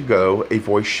feet to go, a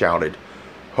voice shouted,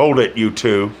 "Hold it, you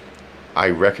two!" I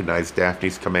recognized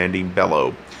Daphne's commanding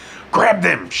bellow. "Grab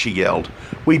them!" she yelled.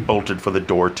 We bolted for the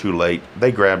door too late.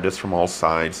 They grabbed us from all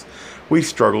sides. We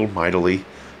struggled mightily.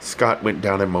 Scott went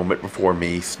down a moment before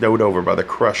me, snowed over by the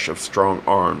crush of strong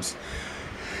arms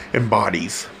and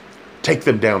bodies. "Take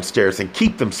them downstairs and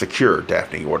keep them secure,"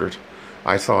 Daphne ordered.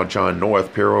 I saw John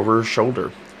North peer over her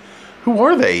shoulder. "Who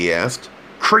are they?" he asked.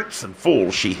 "Creeps and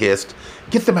fools," she hissed.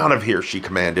 "Get them out of here," she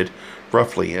commanded.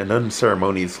 Roughly and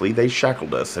unceremoniously, they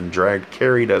shackled us and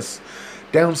carried us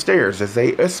downstairs. As they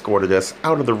escorted us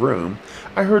out of the room,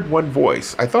 I heard one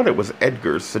voice, I thought it was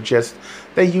Edgar's, suggest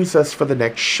they use us for the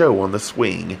next show on the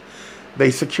swing.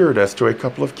 They secured us to a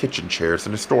couple of kitchen chairs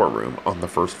in a storeroom on the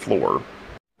first floor.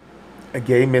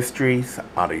 Gay Mysteries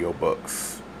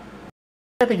audiobooks.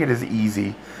 I think it is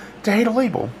easy to hate a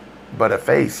label, but a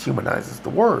face humanizes the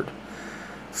word.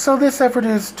 So this effort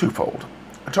is twofold.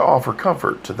 To offer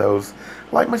comfort to those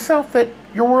like myself that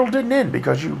your world didn't end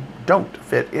because you don't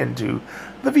fit into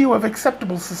the view of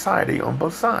acceptable society on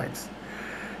both sides.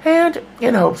 And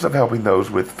in hopes of helping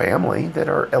those with family that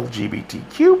are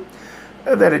LGBTQ,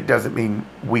 that it doesn't mean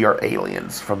we are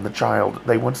aliens from the child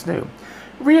they once knew.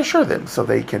 Reassure them so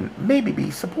they can maybe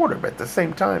be supportive at the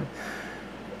same time,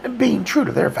 being true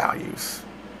to their values.